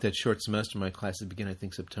 talking about that short semester, my classes begin, I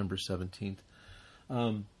think, September 17th.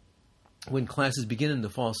 When classes begin in the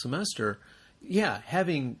fall semester,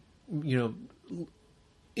 having,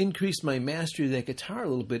 increased my mastery of that guitar a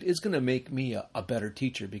little bit is going to make me a better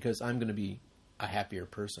teacher because I'm going to be a happier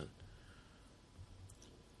person.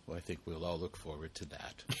 Well, I think we'll all look forward to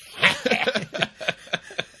that.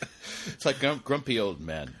 It's like grumpy old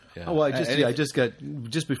men. Yeah. Oh, well,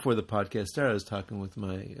 just before the podcast started, I was talking with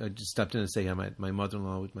I just stopped in to say how my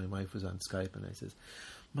mother-in-law with my wife was on Skype, and I says,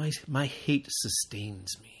 my hate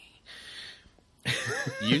sustains me.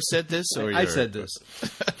 You said this, or I said this.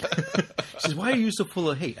 She says, why are you so full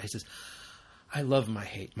of hate? I says, I love my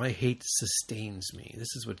hate. My hate sustains me.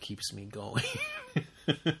 This is what keeps me going.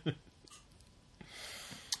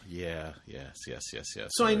 Yeah. Yes.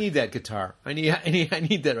 So I need that guitar. I need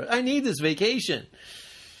that. I need this vacation.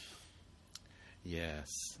 Yes,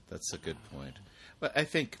 that's a good point. But I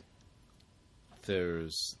think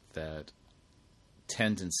there's that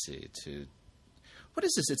tendency to, what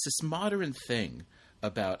is this? It's this modern thing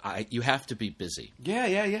about you have to be busy.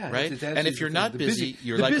 Yeah. Right? And if you're not busy,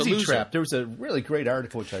 you're like a loser. The busy trap. There was a really great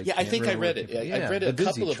article which I think I read it. I read a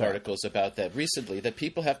couple of articles about that recently, that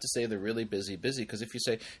people have to say they're really busy, because if you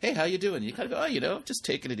say, hey, how you doing? You kind of go, just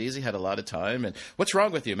taking it easy, had a lot of time, and what's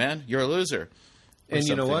wrong with you, man? You're a loser. And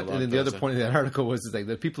you know what? And then the other point of that article was like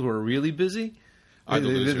the people who are really busy,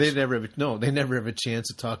 they never have a chance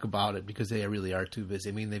to talk about it because they really are too busy.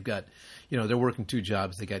 I mean, they've got, they're working 2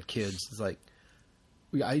 jobs, they got kids. It's like,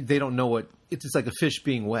 they don't know what it's like a fish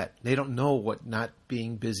being wet. They don't know what not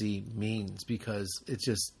being busy means because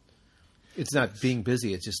it's not being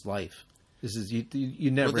busy. It's just life. This is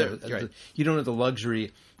you never you don't have the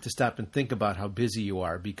luxury to stop and think about how busy you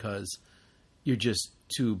are because you're just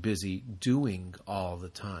too busy doing all the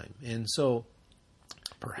time. And so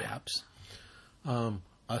perhaps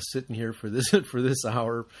us sitting here for this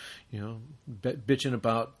hour, bitching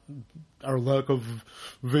about our lack of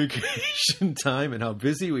vacation time and how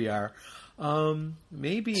busy we are,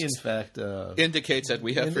 maybe in fact indicates that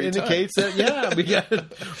we have free time. Indicates that we got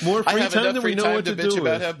more free time than we know what to do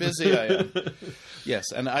about how busy I am.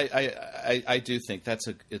 Yes, and I do think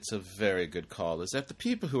it's a very good call. Is that the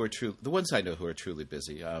people who are the ones I know who are truly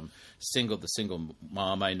busy, the single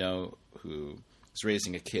mom I know who is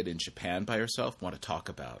raising a kid in Japan by herself, want to talk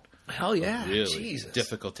about. Hell yeah. Really Jesus.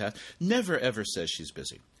 Difficult task. Never ever says she's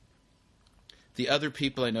busy. The other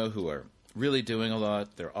people I know who are really doing a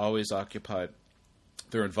lot, they're always occupied,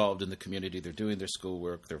 they're involved in the community, they're doing their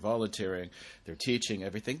schoolwork, they're volunteering, they're teaching,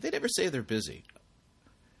 everything. They never say they're busy.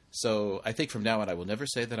 So I think from now on I will never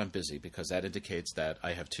say that I'm busy because that indicates that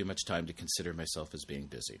I have too much time to consider myself as being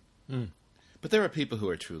busy. But there are people who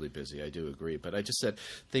are truly busy, I do agree. But I just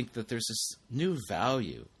think that there's this new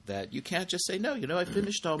value that you can't just say, no, I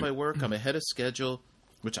finished all my work, I'm ahead of schedule,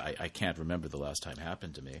 which I can't remember the last time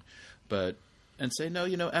happened to me, and say,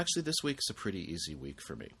 no, actually this week's a pretty easy week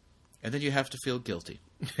for me. And then you have to feel guilty.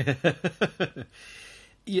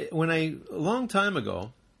 Yeah, a long time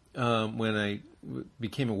ago, when I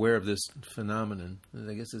became aware of this phenomenon, and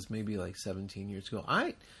I guess it's maybe like 17 years ago,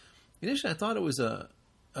 initially I thought it was a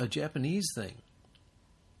Japanese thing.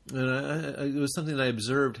 And it was something that I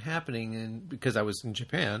observed happening, and because I was in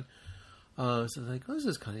Japan, so I was like, this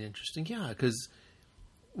is kind of interesting. Yeah, because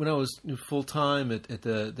when I was full time at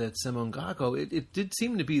that Semongaku, it did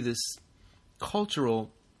seem to be this cultural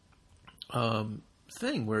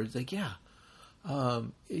thing where it's like,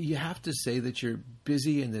 you have to say that you're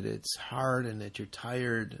busy and that it's hard and that you're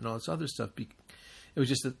tired and all this other stuff. It was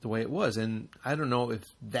just the way it was, and I don't know if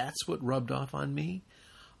that's what rubbed off on me.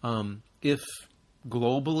 If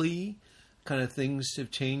globally kind of things have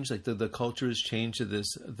changed, like the culture has changed to this,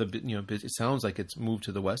 it sounds like it's moved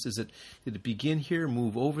to the West. Did it begin here,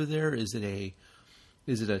 move over there? Is it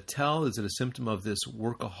a tell? Is it a symptom of this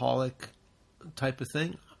workaholic type of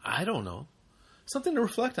thing? I don't know. Something to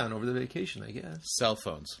reflect on over the vacation, I guess. Cell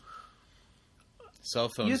phones.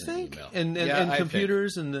 You think? And email. And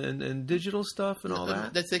computers and digital stuff and all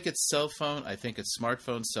that? I think it's cell phone. I think it's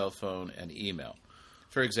smartphone, cell phone, and email.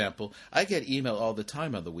 For example, I get email all the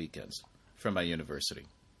time on the weekends from my university.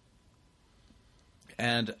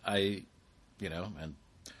 And and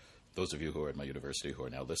those of you who are at my university who are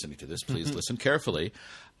now listening to this, please listen carefully.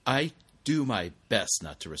 I do my best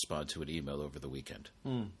not to respond to an email over the weekend.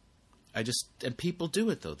 And people do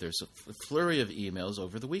it, though. There's a flurry of emails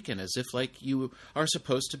over the weekend as if like you are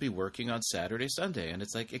supposed to be working on Saturday, Sunday. And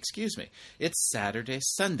it's like, excuse me, it's Saturday,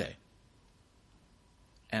 Sunday.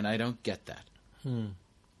 And I don't get that.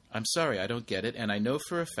 I'm sorry, I don't get it. And I know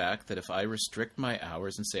for a fact that if I restrict my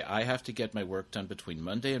hours and say I have to get my work done between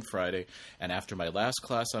Monday and Friday, and after my last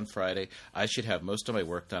class on Friday, I should have most of my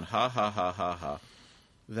work done,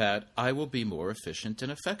 that I will be more efficient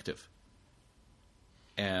and effective.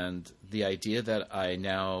 And the idea that I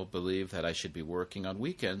now believe that I should be working on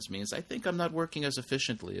weekends means I think I'm not working as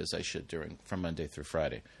efficiently as I should from Monday through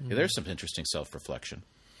Friday. Yeah, there's some interesting self-reflection.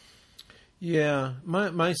 Yeah,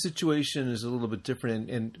 my situation is a little bit different,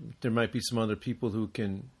 and there might be some other people who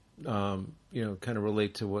can, kind of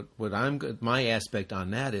relate to what my aspect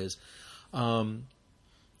on that is.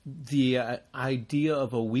 The idea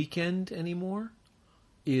of a weekend anymore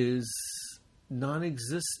is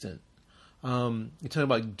non-existent. You're talking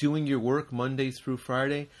about doing your work Monday through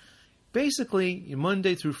Friday. Basically,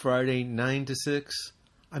 Monday through Friday, 9 to 6,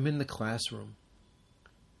 I'm in the classroom.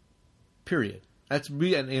 Period. That's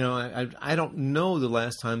I don't know the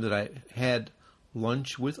last time that I had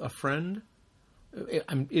lunch with a friend.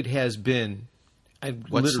 It has been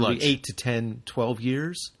literally lunch? 8 to 10, 12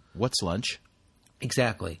 years. What's lunch?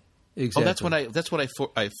 Exactly. Oh, that's when I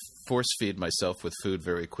force feed myself with food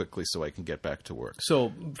very quickly so I can get back to work.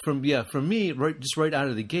 So for me, right out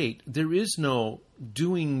of the gate, there is no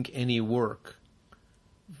doing any work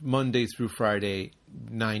Monday through Friday,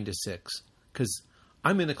 9 to 6, because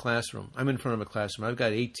I'm in a classroom. I'm in front of a classroom. I've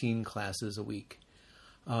got 18 classes a week,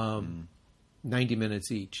 90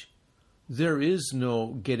 minutes each. There is no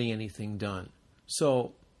getting anything done.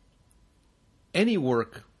 So any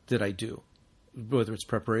work that I do, whether it's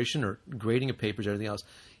preparation or grading of papers or anything else,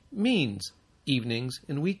 means evenings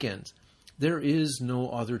and weekends. There is no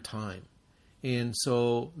other time. And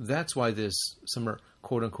so that's why this summer,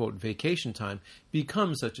 quote-unquote, vacation time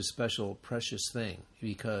becomes such a special, precious thing,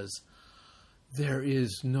 because there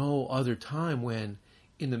is no other time when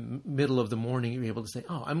in the middle of the morning you're able to say,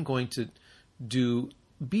 oh, I'm going to do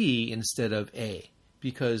B instead of A.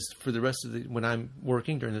 Because for the rest of when I'm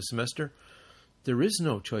working during the semester, there is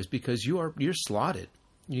no choice, because you're slotted.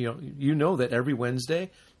 You know that every Wednesday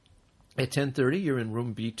at 10:30 you're in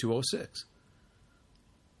room B206,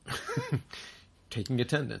 taking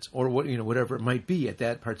attendance or whatever it might be at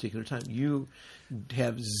that particular time. You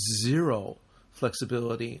have zero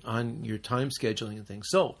flexibility on your time scheduling and things.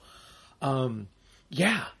 So,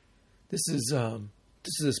 this is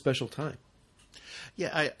a special time.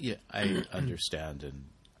 I understand, and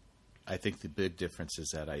I think the big difference is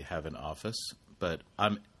that I have an office, but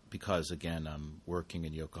because again I'm working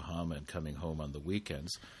in Yokohama and coming home on the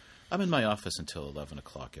weekends, I'm in my office until 11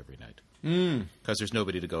 o'clock every night because there's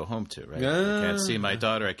nobody to go home to. Right? I can't see my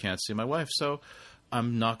daughter, I can't see my wife, so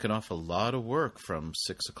I'm knocking off a lot of work from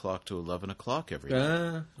 6 o'clock to 11 o'clock every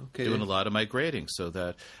night. Okay. Doing a lot of my grading, so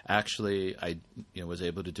that actually I was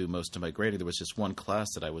able to do most of my grading. There was just one class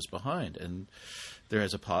that I was behind, and there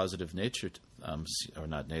is a positive nature, or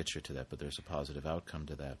not nature to that, but there's a positive outcome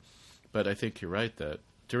to that. But I think you're right that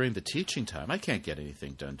during the teaching time, I can't get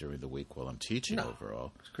anything done during the week while I'm teaching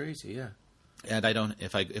overall. It's crazy, yeah. And I don't,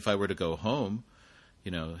 if I were to go home,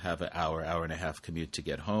 have an hour and a half commute to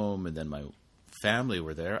get home, and then my family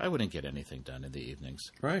were there, I wouldn't get anything done in the evenings.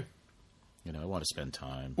 Right. I want to spend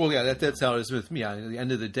time. Well, yeah, that's how it is with me. At the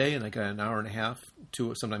end of the day, and I got an hour and a half,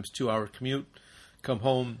 sometimes 2 hour commute, come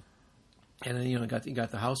home, and then you got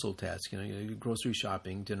the household tasks. Grocery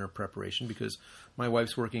shopping, dinner preparation, because my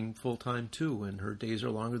wife's working full time too, and her days are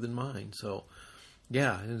longer than mine. So,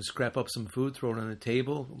 yeah, and scrap up some food, throw it on the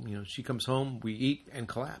table. She comes home, we eat and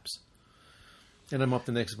collapse, and I'm up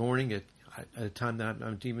the next morning at a time that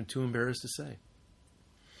I'm even too embarrassed to say.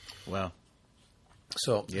 Well,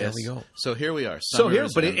 so there we go. So here we are.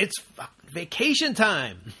 But it's vacation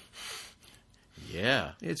time.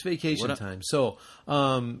 Yeah, it's vacation time. So,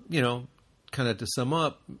 kind of to sum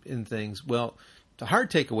up in things. Well, the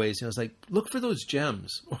hard takeaways, is like look for those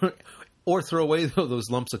gems, or throw away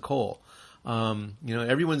those lumps of coal.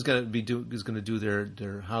 Everyone's going to do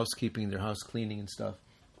their housekeeping, their house cleaning and stuff.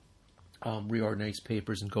 Reorganize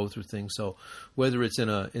papers and go through things. So whether it's in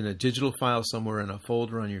a digital file somewhere in a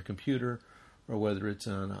folder on your computer, or whether it's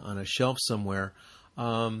on a shelf somewhere,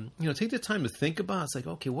 take the time to think about it. It's like,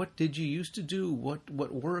 okay, what did you used to do? What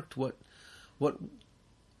worked? What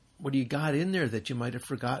do you got in there that you might have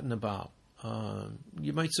forgotten about?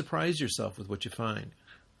 You might surprise yourself with what you find.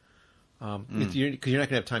 Because you're not going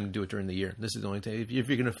to have time to do it during the year. This is the only time. If you're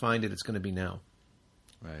going to find it, it's going to be now.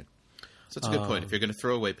 Right. So that's a good point. If you're going to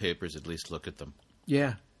throw away papers, at least look at them.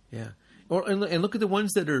 Yeah, yeah. And look at the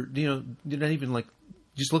ones that are, you're not even like,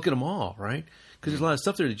 just look at them all, right? Because there's a lot of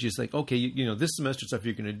stuff there that you just like, okay, this semester stuff,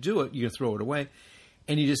 you're going to do it, you're going to throw it away,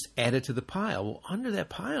 and you just add it to the pile. Well, under that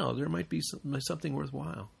pile, there might be something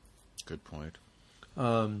worthwhile. Good point.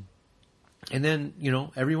 And then,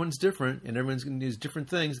 everyone's different, and everyone's going to use different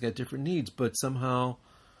things, got different needs, but somehow,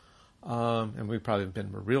 and we've probably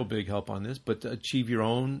been a real big help on this, but to achieve your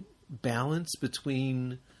own balance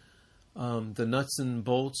between the nuts and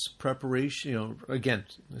bolts preparation, again,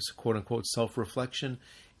 this quote unquote self-reflection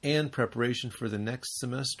and preparation for the next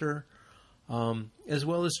semester, as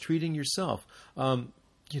well as treating yourself.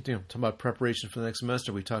 Talking about preparation for the next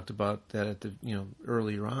semester, we talked about that at the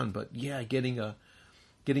earlier on. But yeah, getting a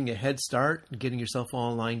head start, getting yourself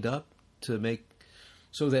all lined up to make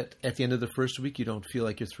so that at the end of the first week you don't feel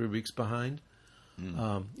like you're 3 weeks behind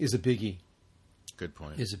is a biggie. Good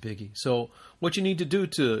point. Is a biggie. So what you need to do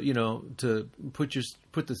to put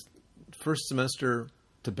the first semester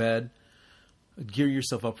to bed, gear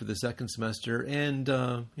yourself up for the second semester, and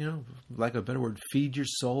like a better word, feed your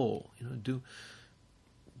soul.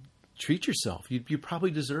 Treat yourself. You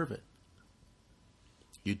probably deserve it.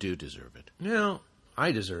 You do deserve it.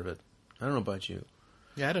 I deserve it. I don't know about you.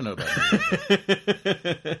 Yeah, I don't know about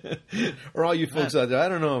you. Or all you folks out there, I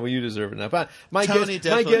don't know if you deserve it now. But my guess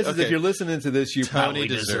is if you're listening to this, you probably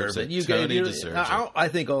deserve it. Tony deserves it. I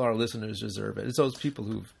think all our listeners deserve it. It's those people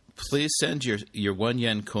who've... Please send your 1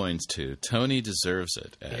 yen coins to Tony Deserves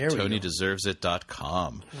It at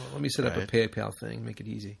TonyDeservesIt.com. Well, let me set up a PayPal thing, make it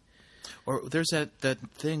easy. Or there's that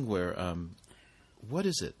thing where, what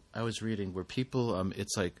is it? I was reading where people,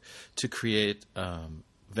 it's like to create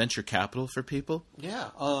venture capital for people. Yeah.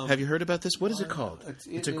 Have you heard about this? What is it called?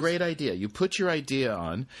 It's a great idea. You put your idea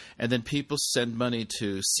on, and then people send money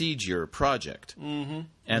to seed your project. Mm-hmm.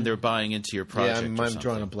 And they're buying into your project. Yeah, I'm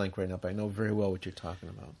drawing a blank right now, but I know very well what you're talking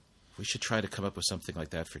about. We should try to come up with something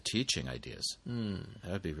like that for teaching ideas.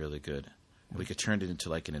 That would be really good. We could turn it into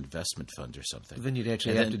like an investment fund or something. Then you'd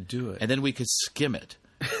actually have to do it. And then we could skim it.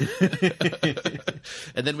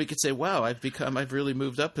 And then we could say, wow, I've really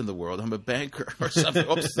moved up in the world. I'm a banker or something.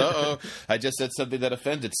 Oops, I just said something that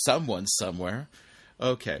offended someone somewhere.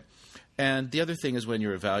 Okay. And the other thing is when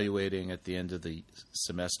you're evaluating at the end of the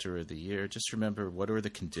semester or the year, just remember, what are the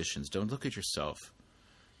conditions? Don't look at yourself.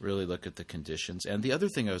 Really look at the conditions. And the other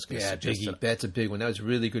thing I was going to suggest... Yeah, that's a big one. That was a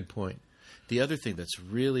really good point. The other thing that's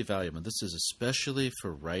really valuable, and this is especially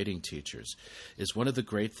for writing teachers, is one of the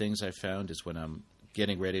great things I found is when I'm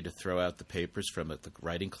getting ready to throw out the papers from the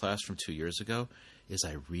writing class from 2 years ago, is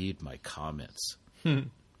I read my comments.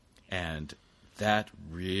 And that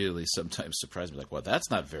really sometimes surprised me. Like, well, that's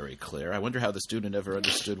not very clear. I wonder how the student ever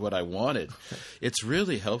understood what I wanted. It's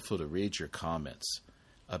really helpful to read your comments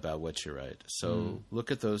about what you write. So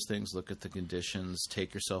look at those things, look at the conditions,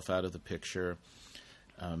 take yourself out of the picture.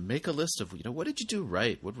 Make a list of, what did you do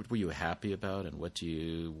right? What were you happy about, and what do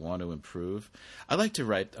you want to improve? I like to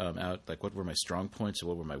write out, like, what were my strong points and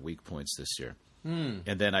what were my weak points this year? And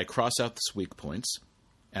then I cross out the weak points,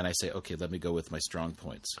 and I say, okay, let me go with my strong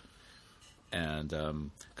points. And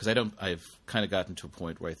because I've kind of gotten to a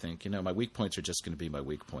point where I think, my weak points are just going to be my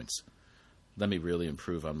weak points. Let me really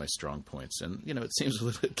improve on my strong points. And, it seems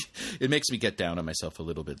it makes me get down on myself a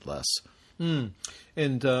little bit less.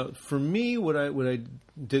 And for me, what I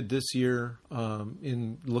did this year,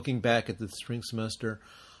 in looking back at the spring semester,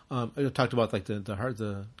 I talked about like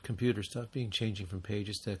the computer stuff changing from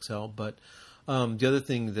Pages to Excel. But the other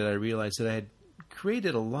thing that I realized that I had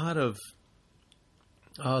created a lot of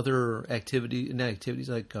other activities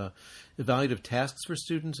like evaluative tasks for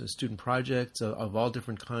students and student projects of all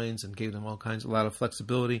different kinds, and gave them a lot of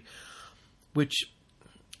flexibility, which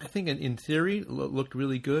I think in theory looked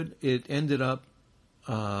really good. It ended up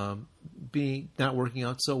not working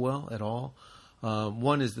out so well at all.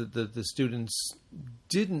 One is that the students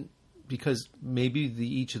didn't, because maybe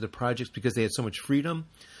each of the projects, because they had so much freedom,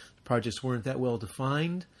 the projects weren't that well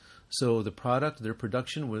defined. So their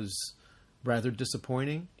production was rather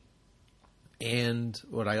disappointing. And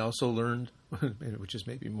what I also learned, which is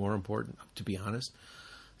maybe more important, to be honest,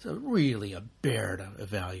 it's really a bear to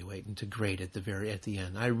evaluate and to grade at the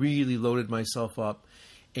end. I really loaded myself up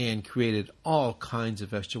and created all kinds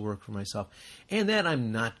of extra work for myself, and that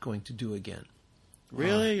I'm not going to do again.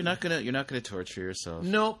 Really, you're not gonna torture yourself?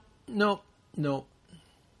 Nope. Not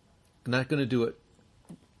going to do it.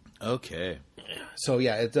 Okay. So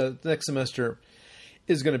yeah, the next semester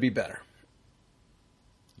is going to be better.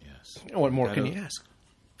 Yes. What more can you ask?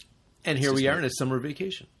 And here we are in a summer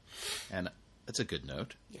vacation. And that's a good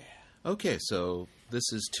note. Yeah. Okay, so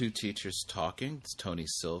this is Two Teachers Talking. It's Tony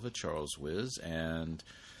Silva, Charles Wiz, and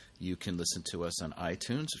you can listen to us on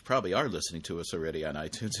iTunes. You probably are listening to us already on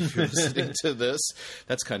iTunes if you're listening to this.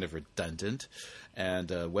 That's kind of redundant. And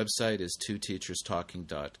website is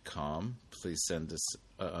twoteacherstalking.com. Please send us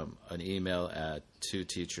an email at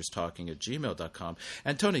twoteacherstalking@gmail.com.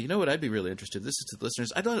 And Tony, you know what I'd be really interested in? This is to the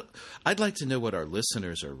listeners. I'd like to know what our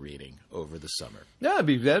listeners are reading over the summer. Yeah,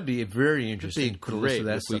 that'd be very interesting. It'd be great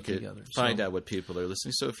if we could find out what people are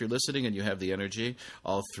listening. So if you're listening and you have the energy,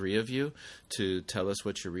 all three of you, to tell us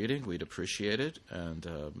what you're reading, we'd appreciate it. And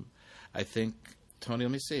I think, Tony,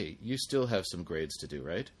 let me see. You still have some grades to do,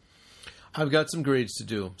 right? I've got some grades to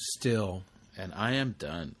do still. And I am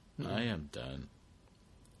done. I am done.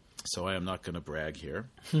 So I am not going to brag here.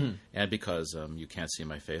 And because you can't see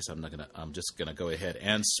my face, I'm just going to go ahead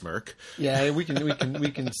and smirk. Yeah, we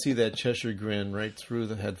can see that Cheshire grin right through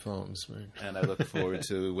the headphones. Right? And I look forward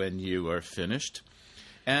to when you are finished.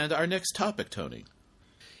 And our next topic, Tony.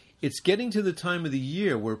 It's getting to the time of the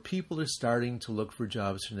year where people are starting to look for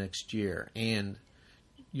jobs for next year. And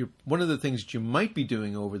one of the things that you might be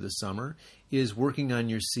doing over the summer is working on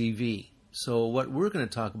your CV. So what we're going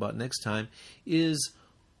to talk about next time is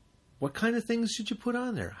what kind of things should you put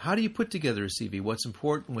on there? How do you put together a CV? What's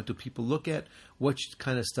important? What do people look at? What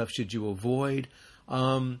kind of stuff should you avoid?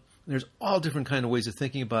 There's all different kind of ways of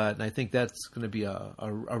thinking about it, and I think that's going to be a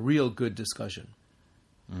real good discussion.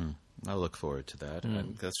 I look forward to that.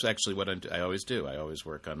 And that's actually what I always do. I always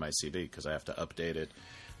work on my CV because I have to update it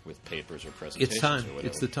with papers or presentations. It's time. Or whatever.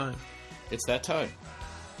 It's the time. It's that time.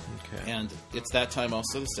 Okay. And it's that time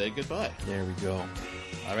also to say goodbye. There we go.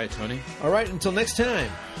 All right, Tony. All right, until next time.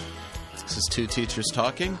 This is Two Teachers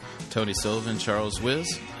Talking. Tony Sullivan, Charles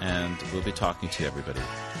Wiz, and we'll be talking to everybody.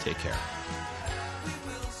 Take care.